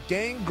I like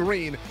Gang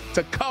Green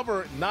to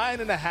cover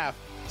 9.5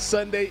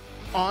 Sunday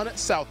on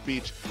South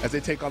Beach as they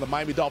take on the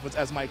Miami Dolphins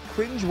as my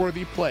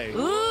cringeworthy play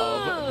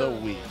of the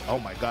week. Oh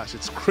my gosh,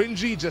 it's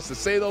cringy just to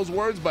say those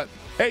words, but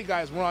hey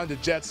guys, we're on to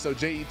Jets, so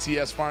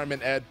Jets,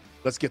 Fireman Ed,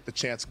 let's get the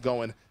chance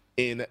going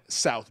in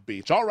South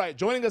Beach. All right,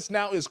 joining us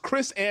now is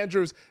Chris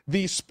Andrews,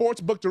 the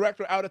sportsbook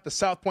director out at the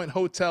South Point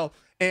Hotel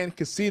and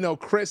Casino.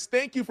 Chris,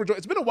 thank you for joining.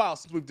 It's been a while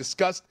since we've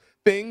discussed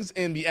things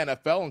in the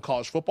NFL and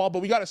college football,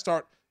 but we got to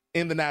start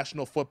in the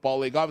National Football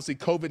League. Obviously,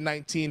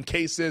 COVID-19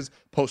 cases,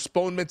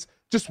 postponements.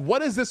 Just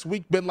what has this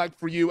week been like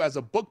for you as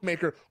a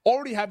bookmaker,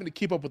 already having to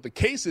keep up with the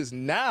cases?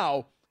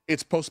 Now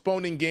it's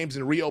postponing games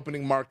and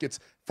reopening markets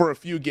for a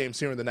few games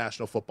here in the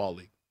National Football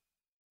League.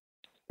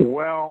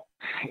 Well,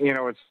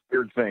 it's a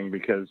weird thing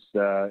because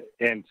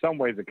in some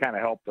ways it kind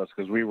of helped us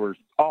because we were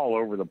all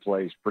over the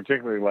place,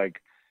 particularly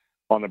like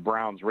on the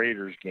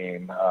Browns-Raiders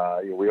game.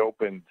 I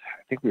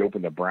think we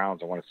opened the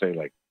Browns, I want to say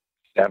like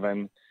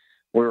 7.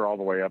 We were all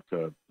the way up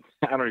to,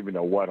 I don't even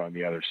know what on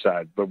the other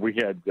side, but we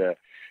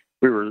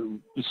were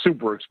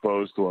super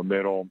exposed to a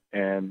middle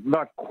and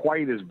not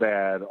quite as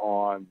bad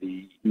on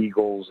the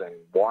Eagles and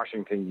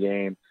Washington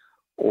game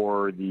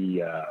or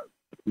the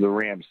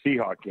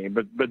Rams-Seahawks game,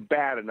 but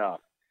bad enough.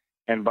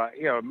 And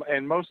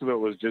most of it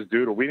was just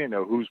due to we didn't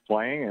know who's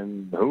playing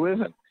and who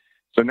isn't.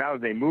 So now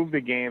that they moved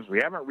the games,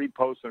 we haven't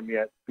reposted them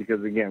yet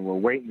because, again, we're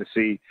waiting to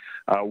see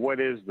what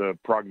is the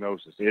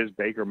prognosis. Is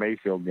Baker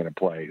Mayfield going to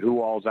play?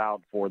 Who all's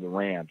out for the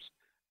Rams?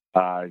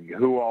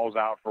 Who all's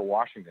out for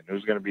Washington?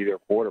 Who's going to be their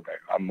quarterback?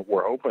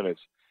 We're hoping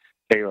it's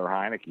Taylor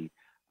Heineke.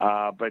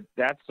 But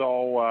that's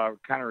all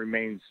kind of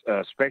remains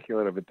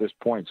speculative at this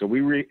point. So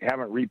we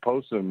haven't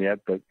reposted them yet,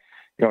 but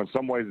in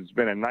some ways it's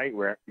been a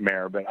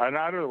nightmare. But in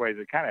other ways,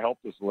 it kind of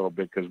helped us a little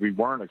bit because we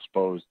weren't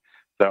exposed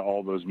to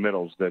all those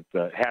middles that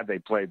had they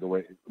played the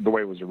way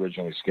it was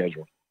originally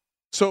scheduled.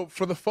 So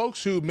for the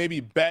folks who maybe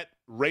bet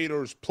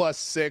Raiders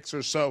 +6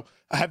 or so,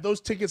 have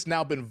those tickets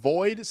now been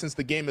void since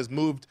the game has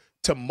moved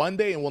to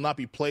Monday and will not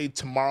be played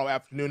tomorrow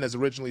afternoon as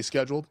originally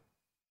scheduled?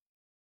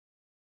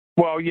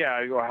 Well,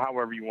 yeah,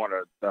 however you want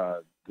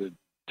to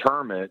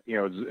term it,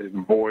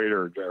 void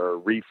or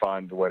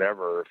refund,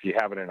 whatever. If you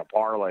have it in a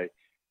parlay,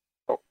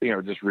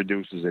 just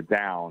reduces it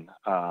down.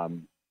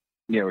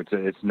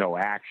 It's no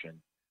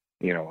action.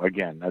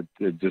 Again,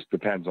 it just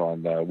depends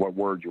on what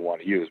word you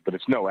want to use, but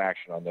it's no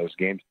action on those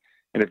games.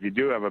 And if you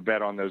do have a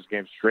bet on those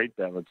games, straight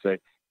bet, let's say,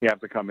 you have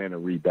to come in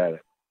and rebet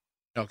it.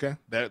 Okay,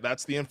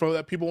 that's the info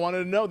that people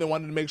wanted to know. They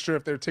wanted to make sure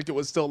if their ticket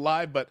was still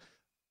live, but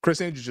Chris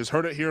Andrews, just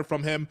heard it here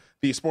from him,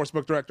 the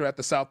sportsbook director at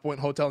the South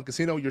Point Hotel and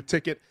Casino. Your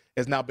ticket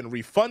has now been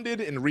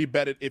refunded and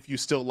rebetted if you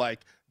still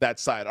like that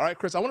side. All right,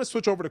 Chris, I want to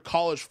switch over to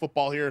college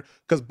football here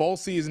because bowl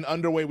season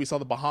underway. We saw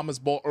the Bahamas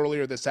Bowl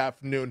earlier this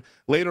afternoon.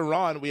 Later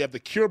on, we have the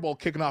Cure Bowl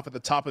kicking off at the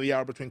top of the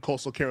hour between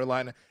Coastal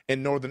Carolina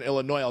and Northern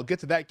Illinois. I'll get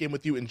to that game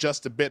with you in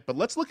just a bit, but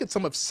let's look at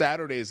some of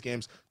Saturday's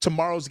games,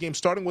 tomorrow's game,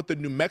 starting with the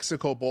New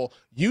Mexico Bowl,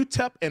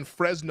 UTEP and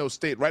Fresno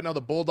State. Right now,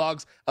 the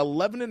Bulldogs,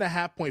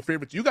 11.5-point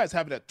favorites. You guys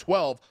have it at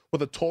 12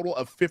 with a total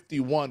of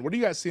 51. What are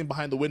you guys seeing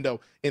behind the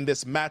window in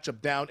this matchup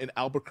down in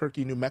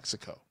Albuquerque, New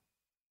Mexico?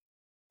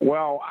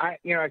 Well, I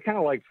kind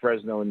of like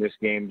Fresno in this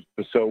game,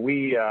 so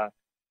we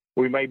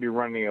may be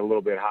running a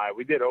little bit high.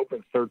 We did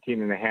open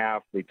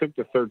 13.5. We took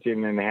the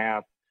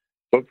 13.5,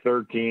 took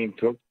 13,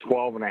 took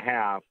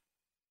 12.5.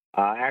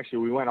 Actually,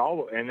 we went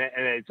all and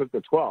they took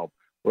the 12.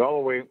 We all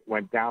the way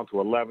went down to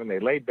 11.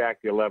 They laid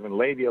back the 11,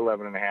 laid the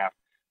 11.5.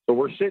 So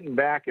we're sitting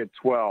back at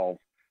 12.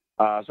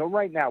 So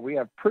right now we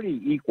have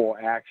pretty equal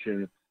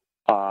action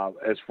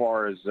as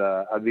far as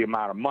the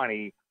amount of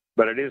money,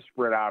 but it is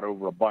spread out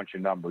over a bunch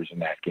of numbers in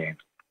that game.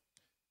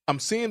 I'm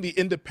seeing the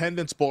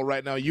Independence Bowl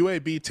right now,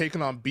 UAB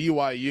taking on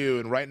BYU,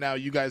 and right now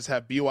you guys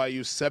have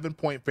BYU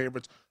 7-point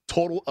favorites,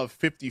 total of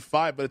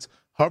 55, but it's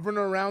hovering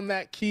around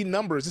that key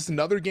number. Is this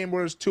another game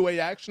where it's two-way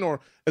action, or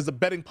is the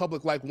betting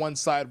public like one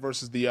side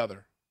versus the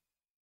other?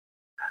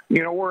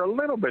 We're a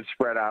little bit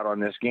spread out on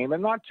this game,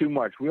 and not too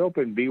much. We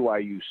opened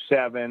BYU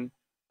 7.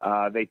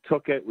 They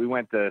took it. We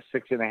went to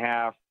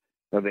 6.5.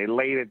 So they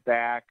laid it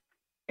back.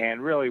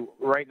 And really,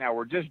 right now,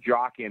 we're just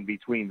jockeying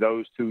between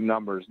those two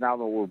numbers. Now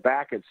that we're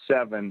back at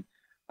 7,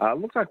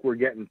 looks like we're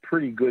getting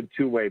pretty good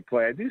two-way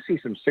play. I do see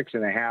some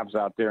 6.5s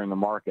out there in the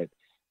market,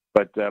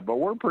 but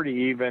we're pretty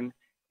even.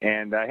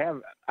 And I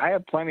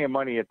have plenty of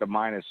money at the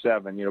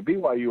 -7.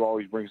 BYU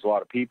always brings a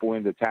lot of people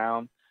into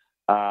town.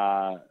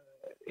 Not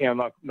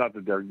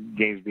that there are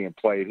games being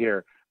played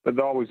here, but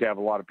they always have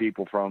a lot of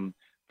people from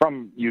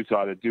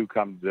Utah that do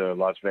come to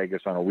Las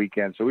Vegas on a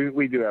weekend. So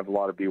we do have a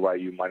lot of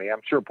BYU money.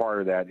 I'm sure part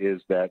of that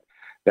is that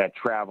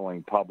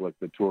traveling public,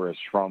 the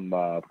tourists from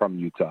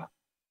Utah.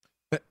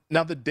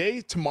 Now, the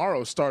day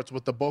tomorrow starts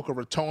with the Boca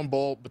Raton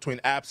Bowl between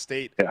App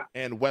State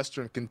and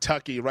Western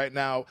Kentucky. Right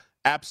now,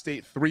 App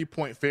State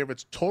 3-point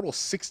favorites, total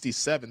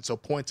 67, so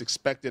points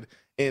expected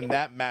in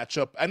that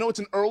matchup. I know it's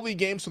an early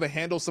game, so the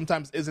handle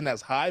sometimes isn't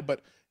as high,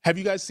 but have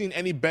you guys seen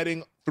any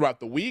betting throughout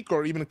the week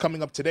or even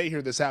coming up today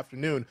here this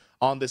afternoon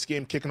on this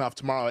game kicking off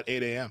tomorrow at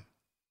 8 a.m.?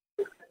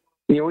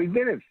 We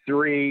did it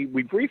 3.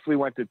 We briefly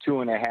went to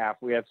 2.5.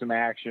 We had some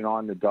action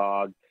on the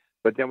dog,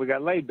 but then we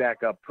got laid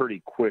back up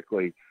pretty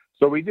quickly.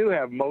 So we do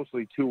have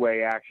mostly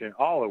two-way action,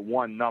 all at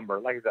one number.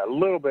 Like I said, a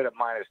little bit at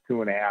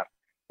 -2.5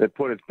 that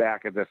put us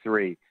back at the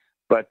 3.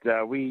 But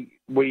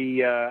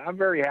I'm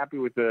very happy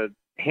with the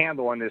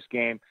handle on this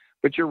game.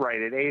 But you're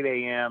right, at 8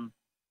 a.m.,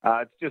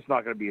 it's just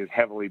not going to be as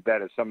heavily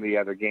bet as some of the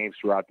other games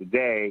throughout the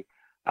day.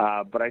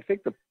 But I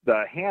think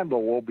the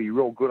handle will be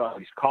real good on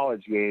these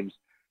college games.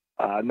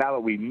 Now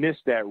that we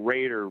missed that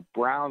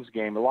Raider-Browns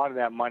game, a lot of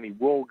that money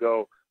will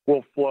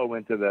flow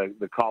into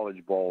the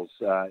college bowls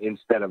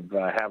instead of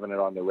having it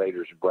on the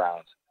Raiders and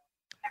Browns.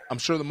 I'm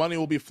sure the money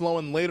will be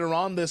flowing later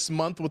on this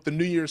month with the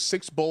New Year's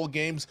 6 bowl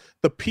games.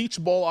 The Peach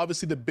Bowl,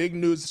 obviously the big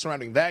news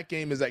surrounding that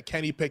game is that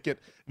Kenny Pickett,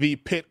 the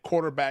Pitt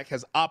quarterback,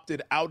 has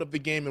opted out of the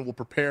game and will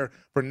prepare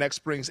for next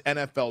spring's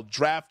NFL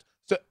draft.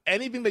 So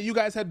anything that you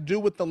guys had to do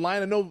with the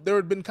line, I know there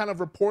had been kind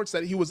of reports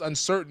that he was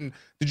uncertain.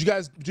 Did you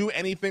guys do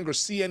anything or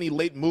see any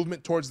late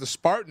movement towards the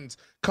Spartans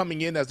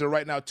coming in as they're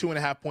right now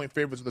 2.5-point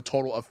favorites with a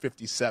total of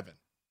 57?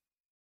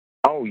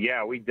 Oh,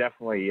 yeah, we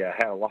definitely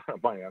had a lot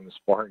of money on the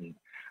Spartans.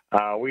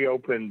 We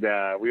opened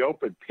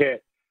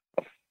Pitt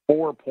a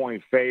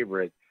 4-point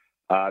favorite.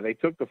 They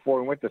took the 4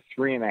 and went to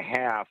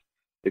 3.5.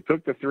 They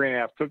took the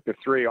 3.5, took the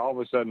 3. All of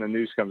a sudden, the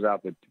news comes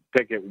out that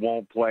Pickett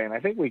won't play, and I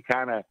think we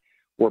kind of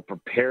were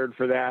prepared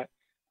for that.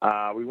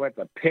 We went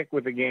to pick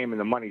with the game, and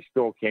the money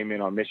still came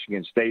in on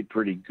Michigan State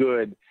pretty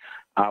good.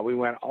 We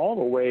went all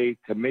the way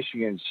to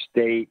Michigan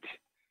State.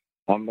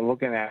 I'm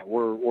looking at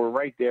we're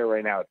right there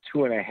right now at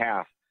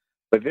 2.5.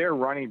 But their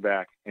running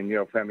back, and,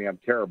 Femi, I'm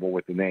terrible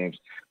with the names,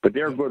 but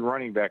their good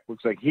running back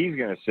looks like he's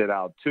going to sit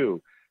out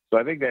too. So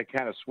I think that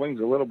kind of swings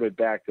a little bit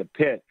back to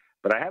Pitt.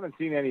 But I haven't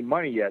seen any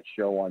money yet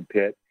show on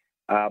Pitt.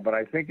 But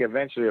I think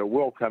eventually it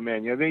will come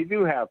in. They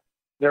do have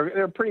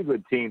they're a pretty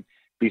good team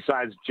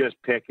besides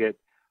just Pickett.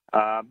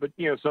 But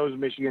so is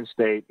Michigan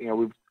State.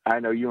 I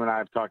know you and I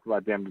have talked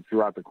about them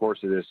throughout the course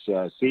of this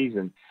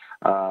season.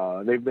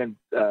 They've been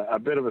a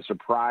bit of a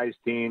surprise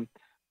team.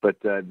 But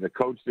the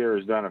coach there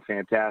has done a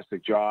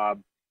fantastic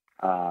job.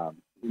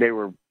 They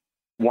were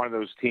one of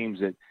those teams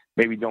that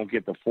maybe don't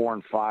get the 4-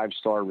 and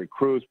 5-star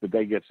recruits, but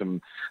they get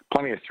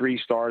plenty of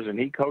 3-stars, and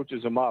he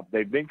coaches them up.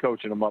 They've been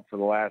coaching them up for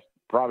the last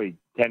probably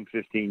 10,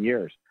 15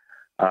 years.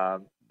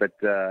 But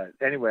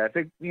anyway, I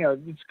think,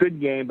 it's a good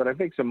game, but I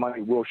think some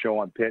money will show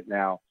on Pitt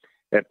now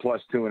at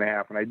plus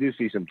 2.5, and I do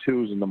see some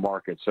 2s in the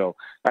market. So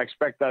I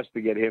expect us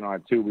to get hit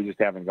on 2. We just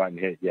haven't gotten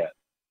hit yet.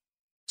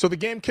 So the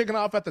game kicking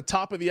off at the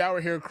top of the hour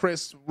here,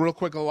 Chris, real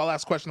quick, the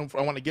last question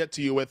I want to get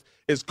to you with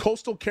is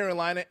Coastal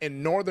Carolina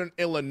and Northern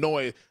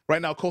Illinois.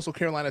 Right now, Coastal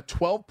Carolina,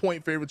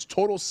 12-point favorites,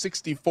 total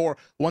 64.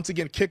 Once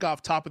again, kickoff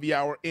top of the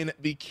hour in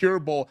the Cure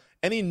Bowl.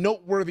 Any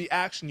noteworthy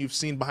action you've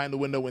seen behind the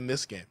window in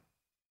this game?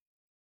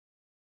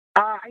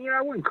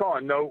 I wouldn't call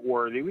it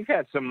noteworthy. We've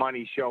had some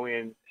money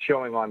showing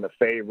on the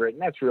favorite,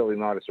 and that's really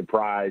not a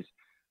surprise.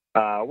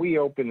 We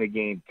opened the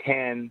game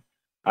 10.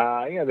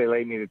 They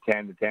laid me to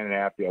 10, to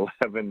 10.5, to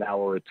 11. Now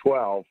we're at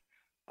 12.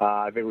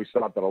 I think we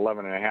stopped at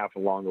 11.5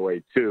 along the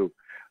way too.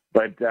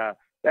 But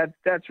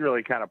that's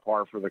really kind of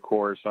par for the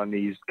course on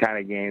these kind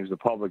of games. The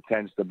public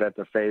tends to bet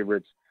the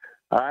favorites.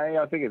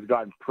 I think it's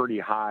gotten pretty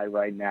high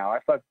right now. I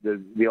thought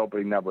the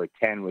opening number at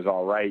 10 was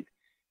all right.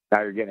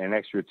 Now you're getting an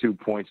extra 2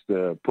 points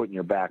to put in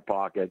your back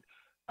pocket.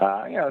 So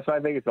I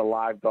think it's a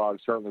live dog,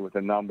 certainly with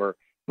the number.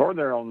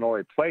 Northern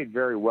Illinois played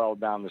very well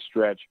down the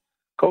stretch.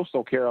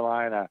 Coastal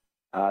Carolina,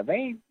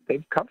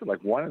 they've covered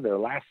like one of their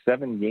last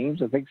 7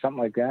 games, I think,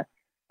 something like that.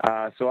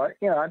 So I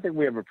think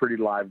we have a pretty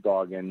live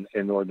dog in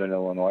Northern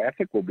Illinois. I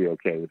think we'll be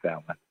okay with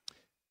that one.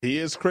 He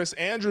is Chris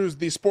Andrews,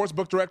 the sports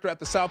book director at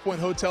the South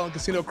Point Hotel and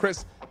Casino.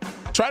 Chris,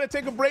 try to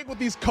take a break with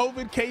these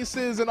COVID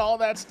cases and all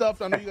that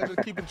stuff. I know you guys are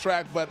keeping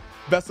track, but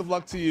best of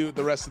luck to you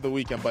the rest of the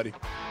weekend, buddy.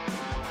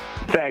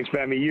 Thanks,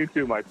 Femi. You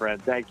too, my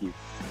friend. Thank you.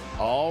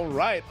 All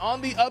right.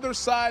 On the other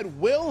side,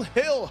 Will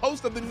Hill,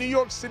 host of the New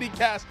York City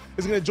Cast,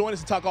 is going to join us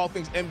to talk all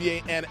things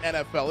NBA and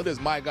NFL. It is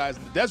My Guys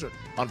in the Desert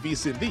on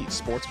VSiN, the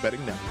Sports Betting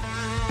Network.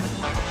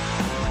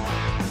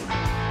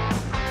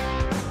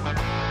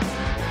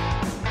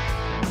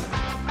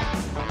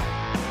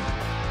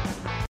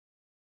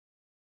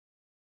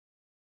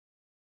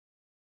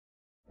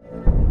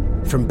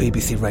 From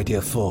BBC Radio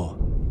 4,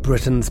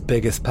 Britain's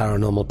biggest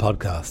paranormal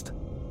podcast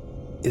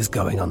is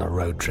going on a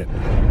road trip.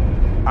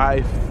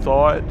 I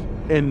thought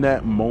in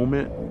that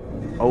moment,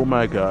 oh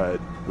my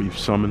God, we've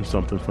summoned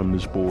something from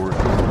this board.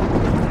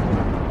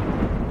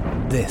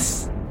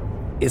 This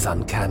is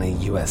Uncanny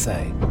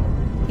USA.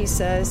 He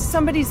says,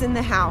 somebody's in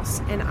the house,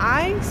 and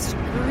I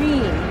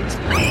screamed.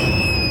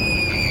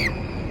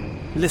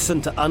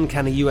 Listen to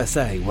Uncanny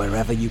USA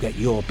wherever you get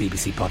your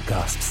BBC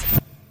podcasts,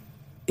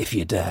 if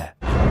you dare.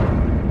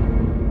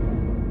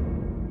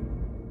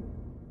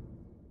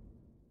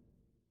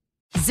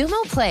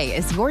 Xumo Play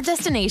is your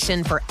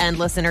destination for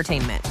endless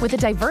entertainment. With a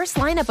diverse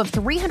lineup of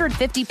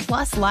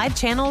 350-plus live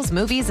channels,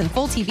 movies, and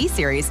full TV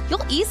series,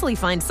 you'll easily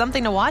find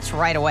something to watch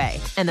right away.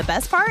 And the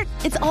best part?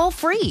 It's all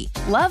free.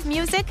 Love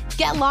music?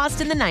 Get lost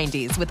in the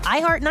 90s with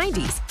iHeart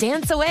 90s,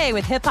 dance away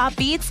with hip-hop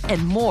beats,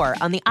 and more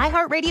on the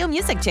iHeartRadio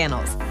music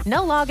channels.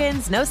 No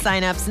logins, no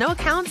signups, no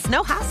accounts,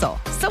 no hassle.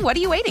 So what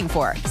are you waiting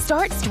for?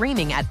 Start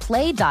streaming at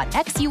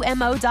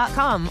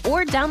play.xumo.com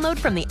or download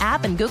from the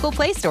app and Google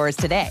Play stores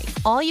today.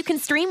 All you can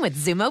stream with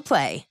Xumo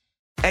Play.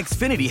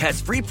 Xfinity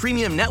has free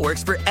premium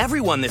networks for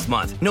everyone this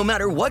month, no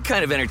matter what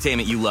kind of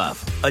entertainment you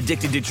love.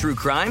 Addicted to true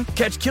crime?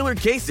 Catch killer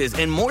cases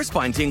and more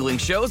spine-tingling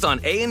shows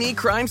on A&E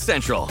Crime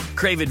Central.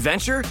 Crave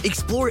adventure?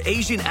 Explore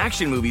Asian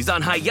action movies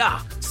on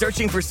Hi-YAH.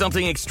 Searching for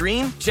something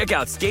extreme? Check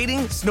out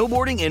skating,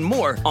 snowboarding, and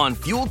more on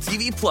Fuel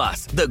TV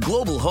Plus, the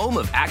global home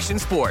of action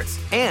sports.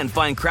 And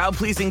find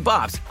crowd-pleasing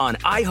bops on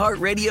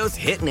iHeartRadio's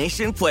Hit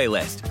Nation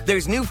playlist.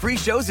 There's new free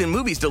shows and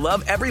movies to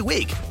love every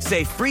week.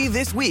 Say free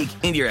this week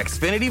in your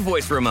Xfinity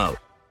voice remote.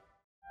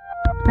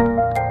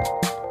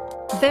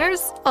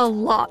 There's a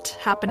lot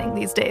happening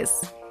these days,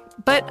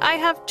 but I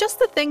have just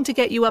the thing to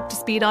get you up to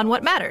speed on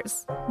what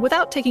matters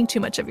without taking too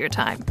much of your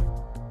time.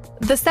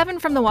 The 7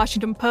 from the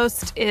Washington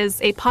Post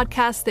is a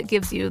podcast that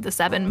gives you the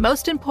 7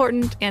 most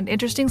important and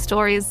interesting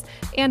stories,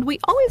 and we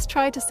always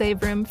try to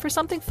save room for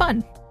something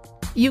fun.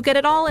 You get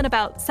it all in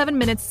about 7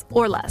 minutes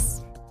or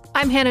less.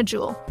 I'm Hannah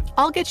Jewell.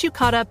 I'll get you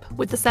caught up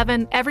with the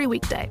 7 every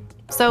weekday.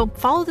 So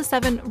follow the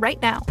 7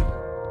 right now.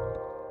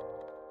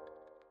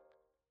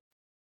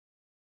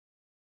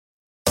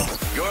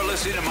 You're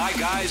listening to My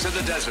Guys in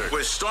the Desert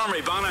with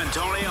Stormy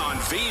Bonantoni on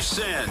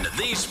VSiN,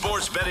 the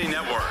Sports Betting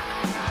Network.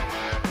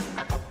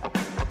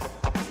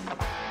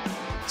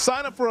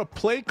 Sign up for a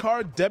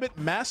PlayCard debit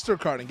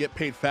MasterCard and get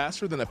paid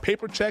faster than a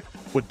paper check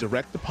with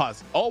direct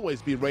deposit.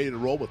 Always be ready to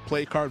roll with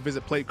PlayCard.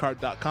 Visit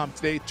playcard.com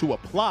today to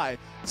apply.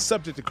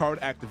 Subject to card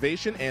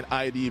activation and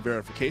ID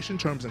verification.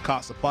 Terms and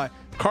costs apply.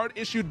 Card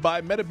issued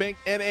by MetaBank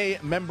N.A.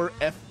 member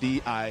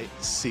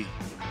FDIC.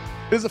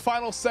 This is the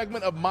final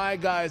segment of My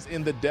Guys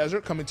in the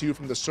Desert, coming to you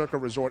from the Circa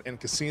Resort and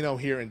Casino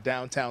here in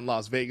downtown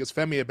Las Vegas.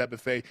 Femi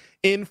Abebefe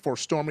in for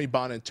Stormy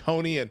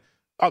Bonantoni, and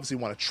obviously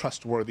you want a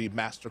trustworthy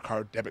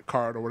MasterCard, debit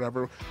card, or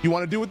whatever you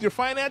want to do with your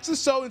finances.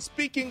 So, and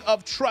speaking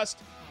of trust,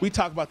 we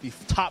talk about the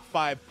top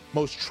 5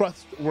 most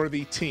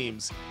trustworthy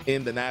teams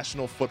in the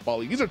National Football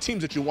League. These are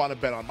teams that you want to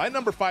bet on. My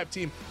number 5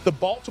 team, the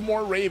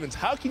Baltimore Ravens.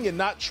 How can you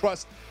not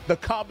trust the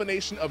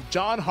combination of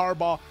John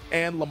Harbaugh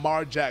and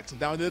Lamar Jackson?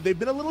 Now, they've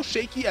been a little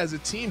shaky as a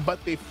team,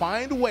 but they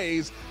find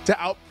ways to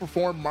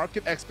outperform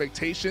market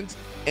expectations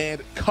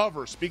and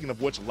cover. Speaking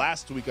of which,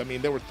 last week,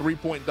 they were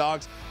 3-point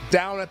dogs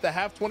down at the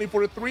half,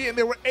 24-3, and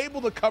they were able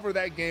to cover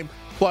that game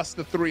plus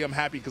the 3. I'm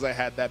happy because I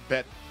had that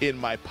bet in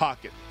my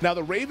pocket. Now,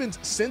 the Ravens,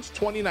 since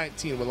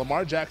 2019, when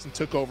Lamar Jackson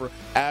took over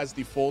as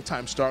the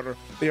full-time starter,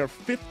 they are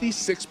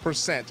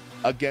 56%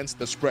 against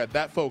the spread.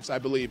 That, folks, I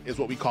believe, is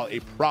what we call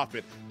a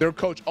profit. Their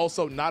coach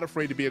also not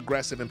afraid to be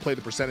aggressive and play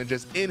the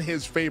percentages in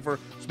his favor.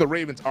 So the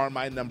Ravens are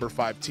my number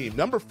 5 team.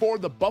 Number 4,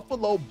 the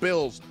Buffalo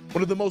Bills,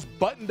 one of the most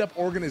buttoned-up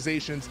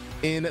organizations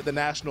in the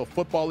National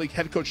Football League.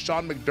 Head coach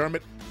Sean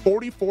McDermott,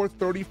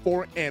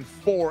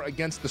 44-34-4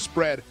 against the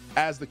spread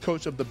as the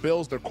coach of the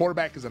Bills. Their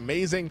quarterback is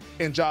amazing,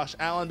 and Josh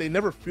Allen. They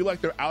never feel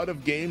like they're out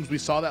of games. We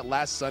saw that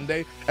last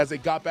Sunday as they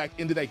got back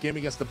into that game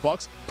against the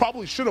Bucs.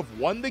 Probably should have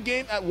won the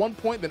game at one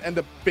point, then end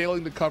up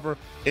failing to cover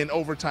in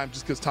overtime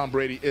just because Tom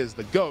Brady is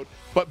the GOAT.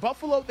 But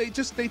Buffalo, they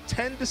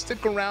tend to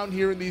stick around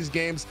here in these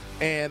games,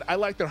 and I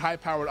like their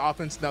high-powered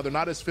offense. Now, they're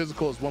not as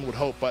physical as one would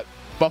hope, but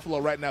Buffalo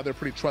right now, they're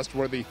pretty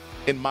trustworthy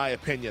in my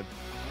opinion.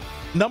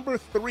 Number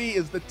 3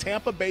 is the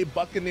Tampa Bay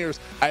Buccaneers.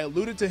 I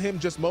alluded to him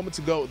just moments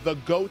ago. The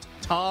GOAT,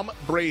 Tom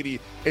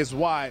Brady, is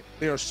why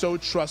they are so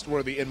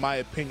trustworthy in my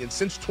opinion.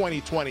 Since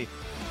 2020,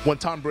 when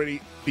Tom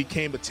Brady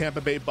became a Tampa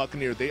Bay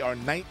Buccaneer, they are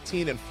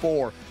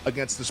 19-4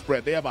 against the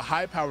spread. They have a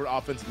high-powered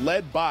offense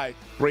led by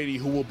Brady,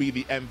 who will be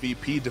the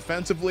MVP.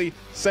 Defensively,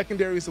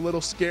 secondary is a little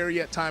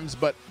scary at times,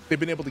 but they've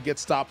been able to get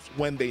stops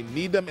when they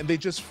need them, and they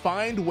just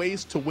find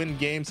ways to win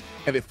games,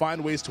 and they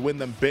find ways to win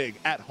them big.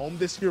 At home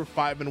this year,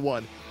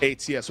 5-1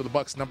 ATS. So the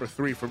Bucs, number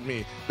 3 for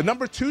me. The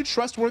number 2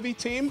 trustworthy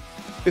team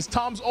is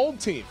Tom's old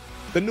team,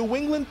 the New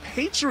England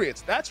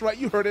Patriots. That's right,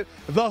 you heard it.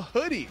 The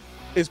Hoodie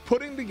is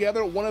putting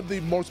together one of the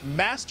most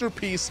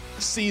masterpiece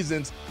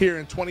seasons here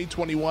in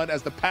 2021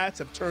 as the Pats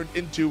have turned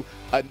into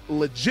a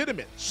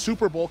legitimate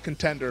Super Bowl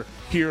contender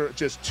here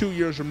just 2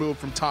 years removed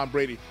from Tom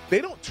Brady. They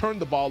don't turn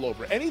the ball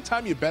over.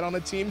 Anytime you bet on a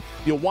team,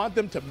 you want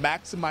them to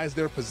maximize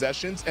their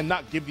possessions and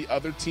not give the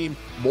other team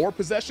more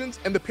possessions,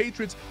 and the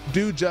Patriots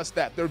do just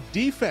that. Their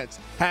defense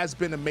has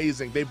been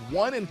amazing. They've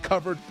won and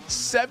covered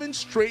 7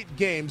 straight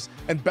games,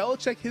 and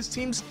Belichick, his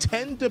teams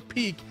tend to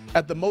peak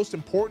at the most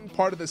important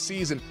part of the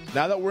season.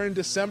 Now that we're in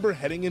December,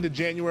 heading into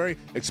January,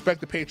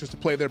 expect the Patriots to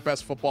play their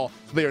best football.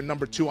 So they are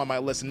number 2 on my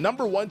list.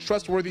 Number 1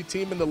 trustworthy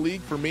team in the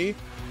league for me,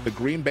 the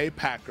Green Bay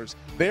Packers.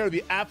 They are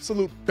the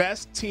absolute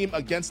best team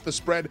against the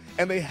spread,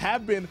 and they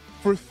have been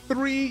for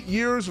 3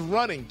 years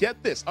running.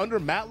 Get this, under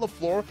Matt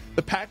LaFleur,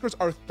 the Packers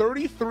are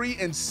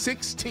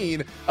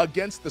 33-16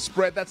 against the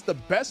spread. That's the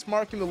best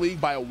mark in the league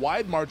by a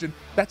wide margin.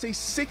 That's a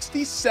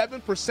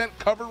 67%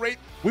 cover rate.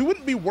 We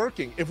wouldn't be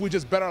working if we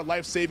just bet our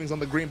life savings on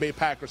the Green Bay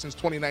Packers since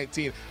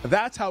 2019.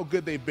 That's how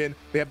good they've been.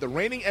 They have the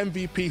reigning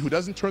MVP who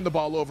doesn't turn the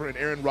ball over in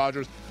Aaron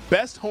Rodgers.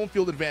 Best home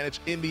field advantage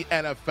in the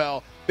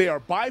NFL. They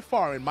are by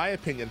far, in my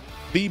opinion,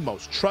 the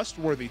most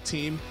trustworthy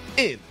team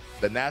in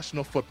the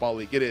National Football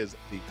League. It is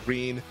the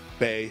Green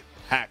Bay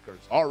Packers.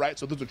 All right,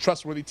 so those are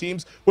trustworthy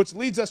teams, which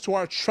leads us to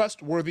our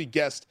trustworthy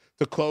guest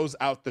to close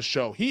out the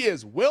show. He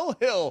is Will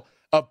Hill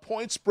of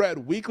Point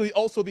Spread Weekly,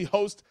 also the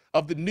host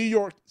of the New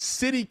York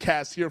City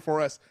Cast here for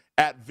us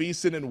at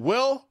VSiN. And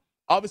Will,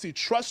 obviously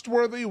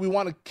trustworthy. We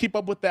want to keep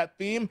up with that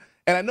theme.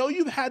 And I know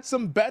you've had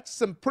some bets,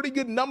 some pretty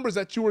good numbers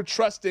that you were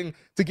trusting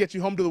to get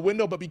you home to the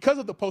window. But because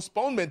of the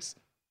postponements,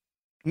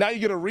 now you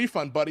get a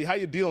refund, buddy. How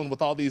you dealing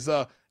with all these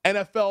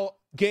NFL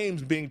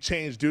games being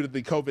changed due to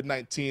the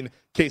COVID-19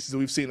 cases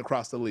we've seen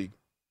across the league?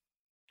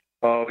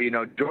 Oh,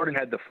 Jordan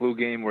had the flu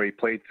game where he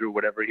played through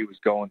whatever he was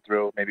going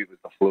through. Maybe it was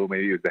the flu,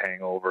 maybe it was the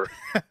hangover.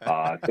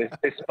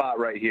 This spot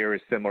right here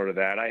is similar to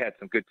that. I had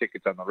some good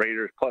tickets on the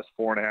Raiders, plus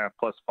 4.5,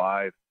 plus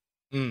 5.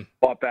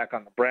 Bought back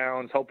on the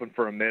Browns, hoping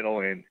for a middle,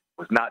 and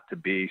was not to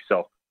be.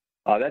 So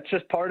that's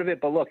just part of it.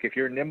 But look, if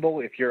you're nimble,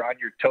 if you're on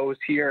your toes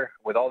here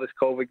with all this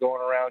COVID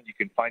going around, you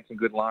can find some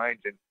good lines.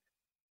 And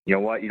you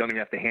know what? You don't even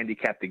have to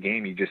handicap the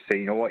game. You just say,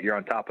 you know what? You're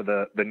on top of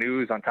the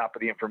news, on top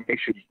of the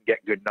information. You can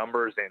get good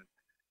numbers and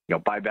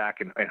buy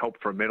back and hope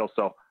for a middle.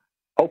 So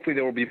hopefully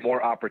there will be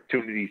more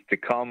opportunities to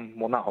come.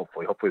 Well, not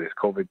hopefully. Hopefully this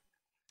COVID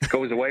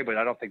goes away, but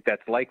I don't think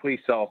that's likely.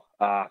 So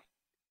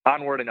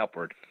onward and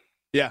upward.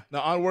 Yeah,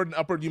 now onward and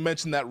upward. You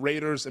mentioned that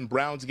Raiders and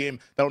Browns game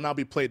that will now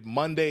be played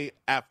Monday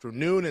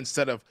afternoon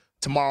instead of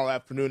tomorrow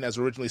afternoon as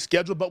originally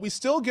scheduled. But we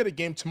still get a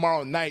game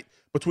tomorrow night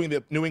between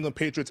the New England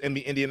Patriots and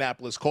the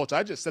Indianapolis Colts.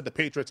 I just said the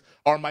Patriots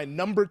are my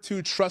number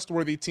 2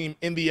 trustworthy team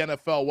in the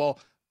NFL. Well,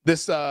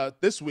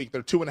 this week,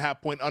 they're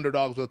 2.5-point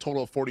underdogs with a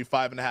total of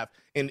 45.5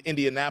 in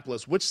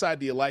Indianapolis. Which side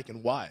do you like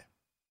and why?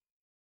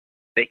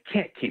 They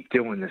can't keep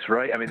doing this,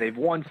 right? I mean, they've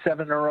won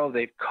 7 in a row.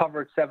 They've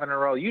covered 7 in a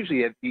row.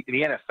 Usually in the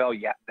NFL,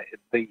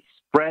 the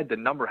spread, the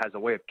number has a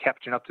way of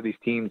catching up to these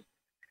teams.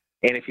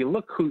 And if you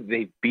look who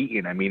they've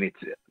beaten, I mean, it's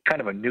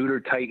kind of a neuter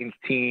Titans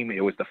team.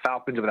 It was the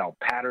Falcons without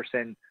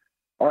Patterson.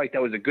 All right,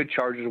 that was a good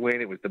Chargers win.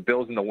 It was the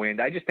Bills in the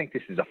wind. I just think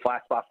this is a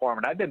flat spot for them.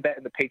 And I've been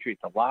betting the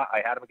Patriots a lot. I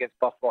had them against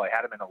Buffalo. I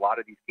had them in a lot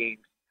of these games.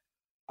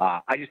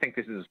 I just think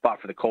this is a spot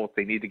for the Colts.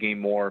 They need the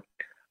game more.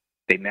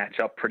 They match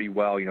up pretty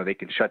well. They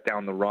can shut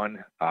down the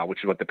run, which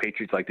is what the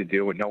Patriots like to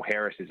do. And no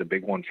Harris is a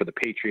big one for the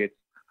Patriots.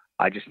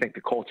 I just think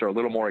the Colts are a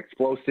little more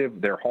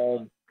explosive. They're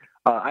home.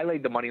 I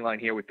laid the money line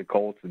here with the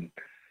Colts. And,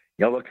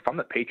 look, if I'm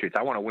the Patriots,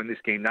 I want to win this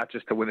game, not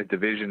just to win the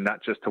division,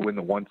 not just to win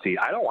the 1 seed.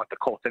 I don't want the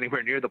Colts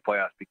anywhere near the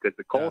playoffs because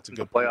the Colts in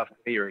the playoffs to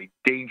me are a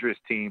dangerous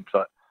team.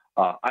 So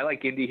I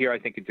like Indy here. I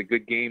think it's a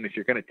good game. If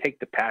you're going to take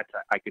the Pats,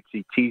 I could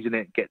see teasing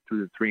it, get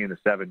through the 3 and the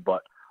 7.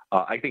 But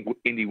I think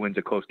Indy wins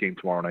a close game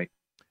tomorrow night.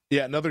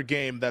 Yeah, another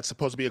game that's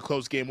supposed to be a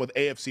close game with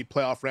AFC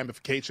playoff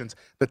ramifications.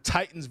 The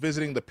Titans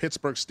visiting the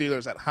Pittsburgh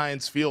Steelers at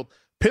Heinz Field.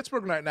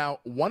 Pittsburgh right now,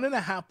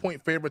 1.5-point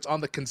favorites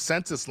on the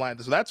consensus line.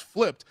 So that's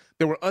flipped.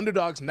 They were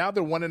underdogs. Now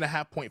they're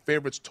 1.5-point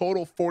favorites.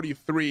 Total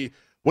 43.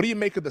 What do you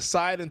make of the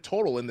side and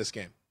total in this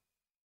game?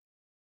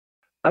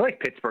 I like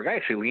Pittsburgh. I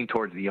actually lean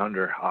towards the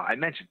under. I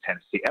mentioned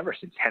Tennessee. Ever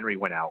since Henry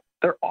went out,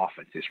 their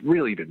offense has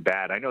really been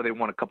bad. I know they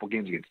won a couple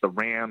games against the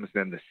Rams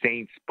and then the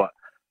Saints, but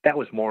that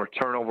was more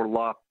turnover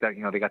luck. That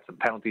they got some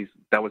penalties.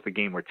 That was the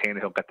game where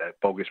Tannehill got that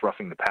bogus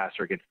roughing the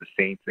passer against the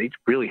Saints. They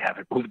really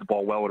haven't moved the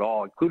ball well at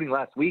all, including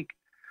last week,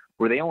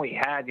 where they only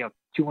had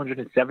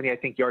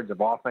 270 yards of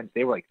offense.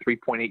 They were like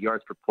 3.8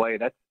 yards per play.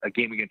 That's a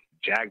game against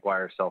the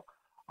Jaguars. So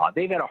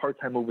they've had a hard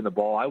time moving the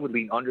ball. I would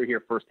lean under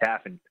here first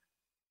half, and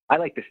I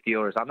like the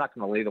Steelers. I'm not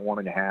going to lay the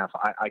 1.5.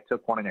 I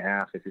took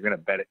 1.5. If you're going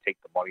to bet it, take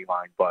the money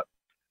line. But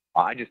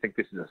I just think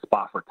this is a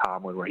spot for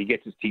Tomlin where he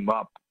gets his team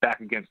up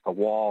back against the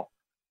wall.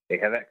 They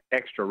have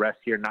extra rest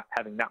here, not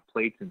having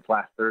played since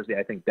last Thursday.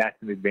 I think that's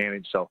an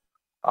advantage. So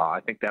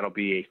I think that'll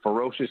be a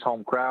ferocious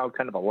home crowd,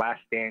 kind of a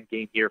last stand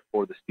game here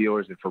for the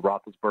Steelers and for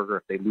Roethlisberger.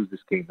 If they lose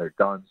this game, they're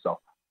done. So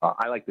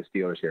I like the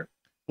Steelers here.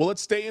 Well,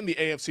 let's stay in the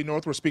AFC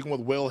North. We're speaking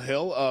with Will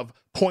Hill of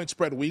Point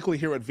Spread Weekly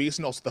here at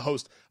VSiN, also the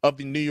host of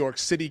the New York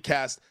City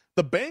Cast.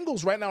 The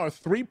Bengals right now are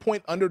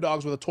 3-point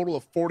underdogs with a total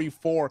of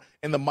 44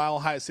 in the Mile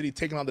High City,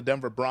 taking on the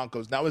Denver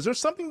Broncos. Now, is there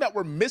something that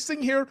we're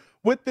missing here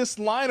with this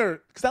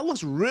liner? Because that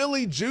looks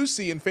really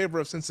juicy in favor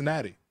of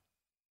Cincinnati.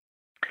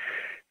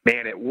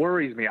 Man, it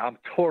worries me. I'm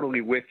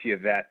totally with you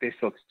that this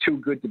looks too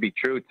good to be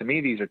true. To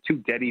me, these are two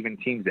dead-even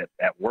teams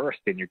at worst,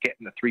 and you're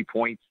getting the 3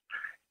 points.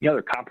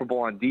 They're comparable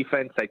on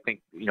defense. I think,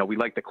 we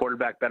like the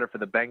quarterback better for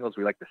the Bengals.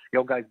 We like the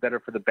skill guys better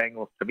for the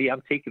Bengals. To me,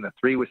 I'm taking the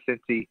 3 with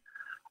Cincy.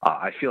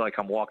 I feel like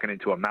I'm walking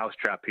into a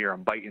mousetrap here.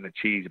 I'm biting the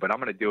cheese, but I'm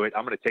going to do it.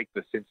 I'm going to take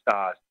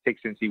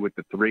Cincy with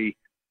the 3.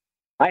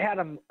 I had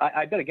them.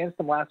 I bet against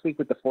them last week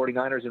with the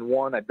 49ers and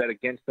won. I bet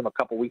against them a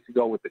couple weeks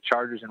ago with the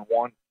Chargers and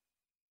won.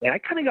 And I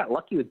kind of got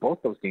lucky with both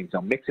those games.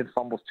 Mixon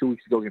fumbles 2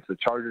 weeks ago against the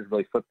Chargers,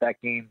 really flipped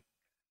that game.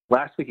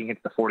 Last week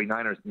against the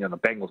 49ers, the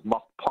Bengals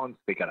muffed punts.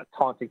 They got a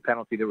taunting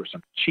penalty. There were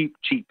some cheap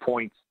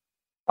points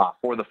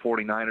for the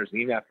 49ers.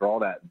 And even after all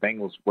that,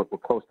 Bengals were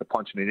close to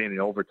punching it in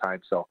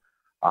overtime. So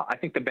I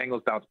think the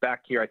Bengals bounce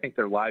back here. I think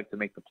they're live to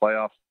make the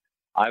playoffs.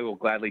 I will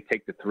gladly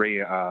take the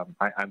 3.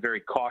 I'm very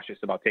cautious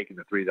about taking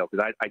the 3, though,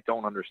 because I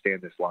don't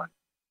understand this line.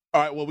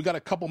 All right, well, we got a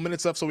couple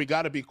minutes left, so we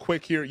got to be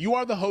quick here. You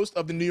are the host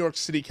of the New York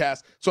City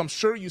Cast, so I'm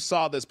sure you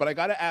saw this, but I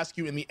got to ask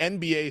you, in the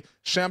NBA,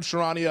 Shams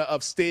Charania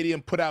of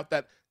Stadium put out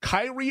that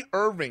Kyrie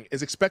Irving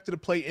is expected to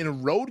play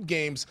in road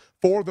games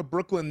for the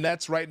Brooklyn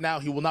Nets right now.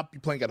 He will not be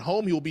playing at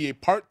home. He will be a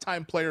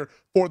part-time player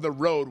for the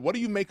road. What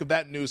do you make of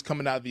that news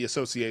coming out of the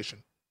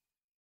association?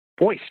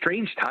 Boy,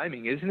 strange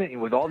timing, isn't it?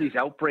 With all these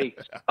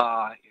outbreaks,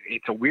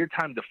 it's a weird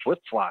time to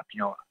flip-flop.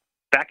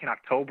 Back in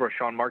October,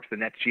 Sean Marks, the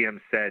Nets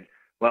GM, said,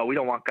 well, we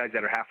don't want guys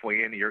that are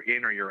halfway in, you're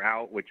in or you're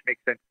out, which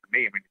makes sense to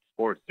me. I mean,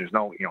 sports, there's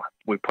no,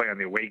 we play on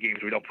the away games,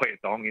 we don't play at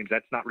the home games.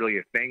 That's not really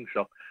a thing.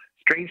 So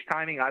strange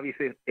timing.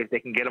 Obviously, if they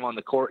can get him on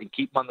the court and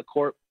keep him on the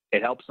court,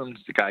 it helps him. He's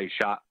a guy who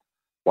shot,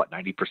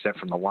 90%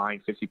 from the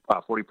line,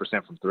 40%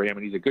 from three. I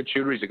mean, he's a good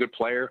shooter. He's a good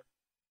player.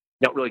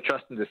 Don't really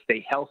trust him to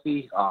stay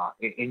healthy.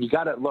 And you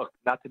got to look,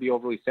 not to be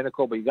overly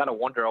cynical, but you got to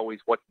wonder always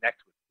what's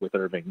next with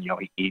Irving.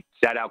 He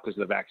sat out because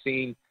of the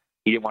vaccine.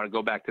 He didn't want to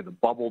go back to the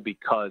bubble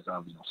because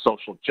of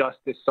social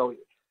justice. So it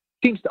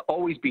seems to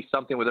always be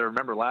something with it.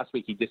 Remember last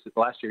year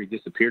he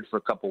disappeared for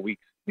a couple of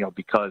weeks,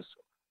 because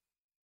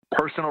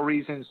personal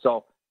reasons.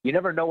 So you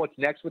never know what's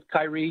next with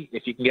Kyrie.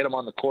 If you can get him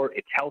on the court,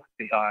 it's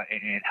healthy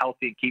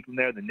and keep him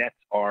there. The Nets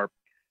are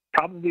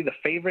probably the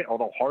favorite,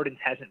 although Harden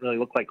hasn't really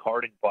looked like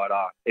Harden, but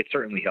it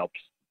certainly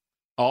helps.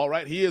 All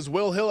right, he is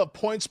Will Hill of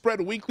Point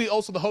Spread Weekly,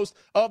 also the host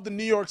of the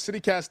New York City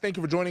Cast. Thank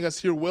you for joining us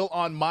here, Will,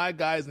 on My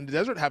Guys in the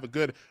Desert. Have a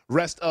good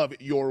rest of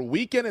your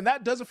weekend. And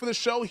that does it for the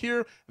show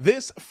here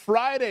this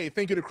Friday.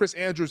 Thank you to Chris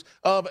Andrews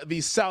of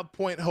the South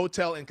Point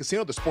Hotel and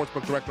Casino, the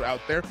sportsbook director out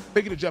there.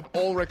 Thank you to Jeff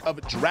Ulrich of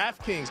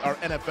DraftKings, our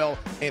NFL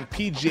and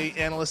PGA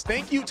analyst.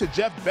 Thank you to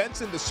Jeff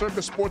Benson, the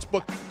Circus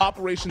Sportsbook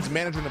operations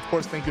manager. And, of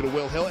course, thank you to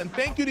Will Hill. And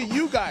thank you to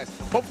you guys.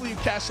 Hopefully you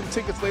cash some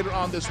tickets later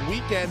on this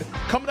weekend.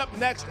 Coming up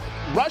next,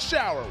 Rush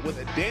Hour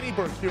with Danny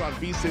Burke here on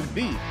VSiN,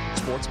 the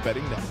Sports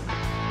Betting Network.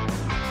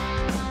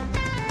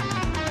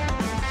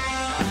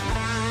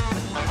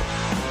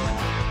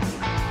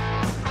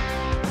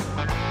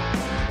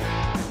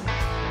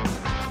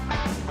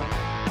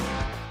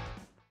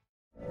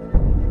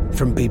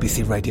 From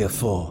BBC Radio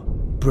 4,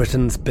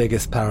 Britain's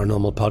biggest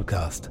paranormal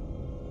podcast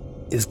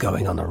is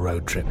going on a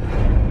road trip.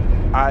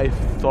 I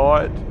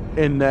thought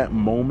in that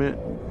moment,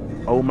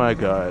 oh my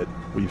God,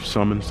 we've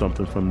summoned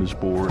something from this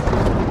board.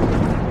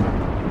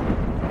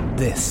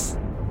 This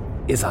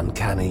is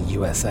Uncanny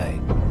USA.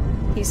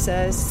 He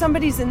says,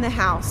 somebody's in the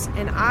house,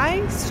 and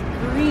I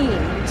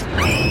screamed.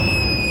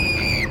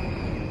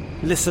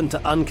 Listen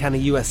to Uncanny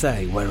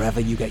USA wherever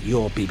you get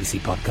your BBC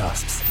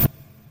podcasts,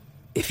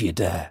 if you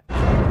dare.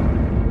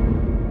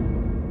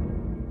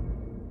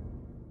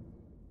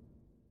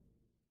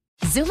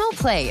 Xumo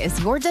Play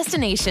is your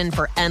destination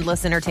for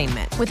endless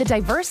entertainment. With a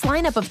diverse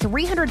lineup of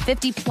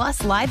 350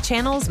 plus live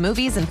channels,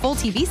 movies, and full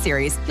TV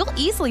series, you'll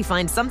easily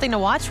find something to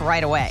watch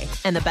right away.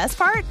 And the best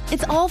part?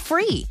 It's all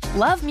free.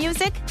 Love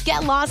music?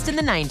 Get lost in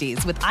the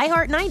 90s with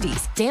iHeart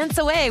 90s, dance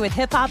away with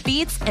hip-hop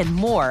beats, and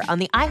more on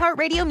the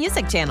iHeartRadio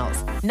music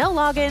channels. No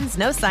logins,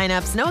 no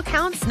signups, no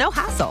accounts, no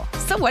hassle.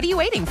 So what are you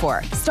waiting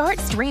for? Start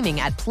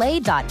streaming at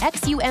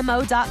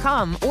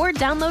play.xumo.com or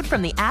download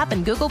from the app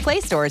and Google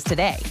Play stores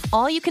today.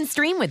 All you can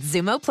stream with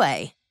Xumo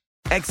Play.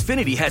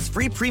 Xfinity has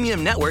free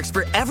premium networks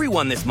for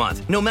everyone this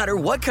month, no matter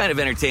what kind of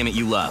entertainment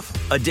you love.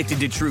 Addicted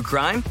to true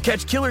crime?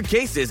 Catch killer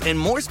cases and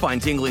more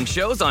spine-tingling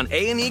shows on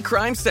A&E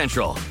Crime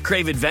Central.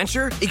 Crave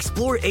adventure?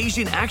 Explore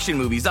Asian action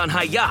movies on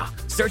Hi-YAH.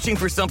 Searching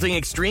for something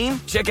extreme?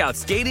 Check out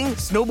skating,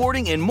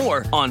 snowboarding, and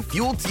more on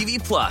Fuel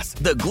TV Plus,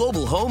 the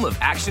global home of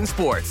action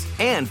sports.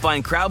 And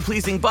find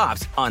crowd-pleasing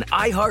bops on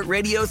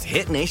iHeartRadio's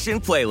Hit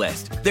Nation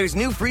playlist. There's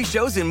new free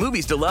shows and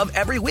movies to love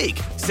every week.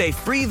 Say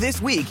free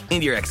this week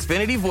in your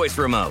Xfinity voice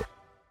remote.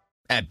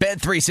 At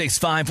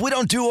Bet365, we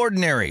don't do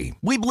ordinary.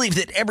 We believe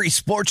that every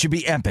sport should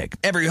be epic.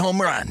 Every home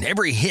run,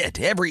 every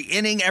hit, every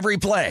inning, every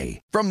play.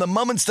 From the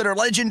moments that are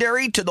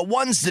legendary to the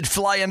ones that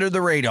fly under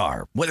the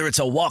radar. Whether it's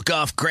a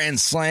walk-off grand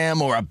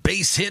slam or a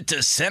base hit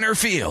to center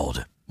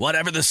field.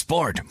 Whatever the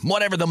sport,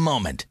 whatever the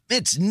moment.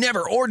 It's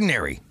never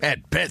ordinary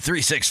at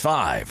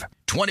Bet365.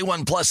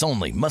 21 plus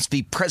only. Must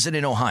be present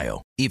in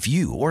Ohio. If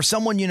you or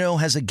someone you know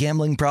has a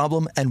gambling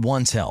problem and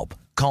wants help,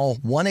 call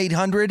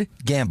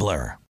 1-800-GAMBLER.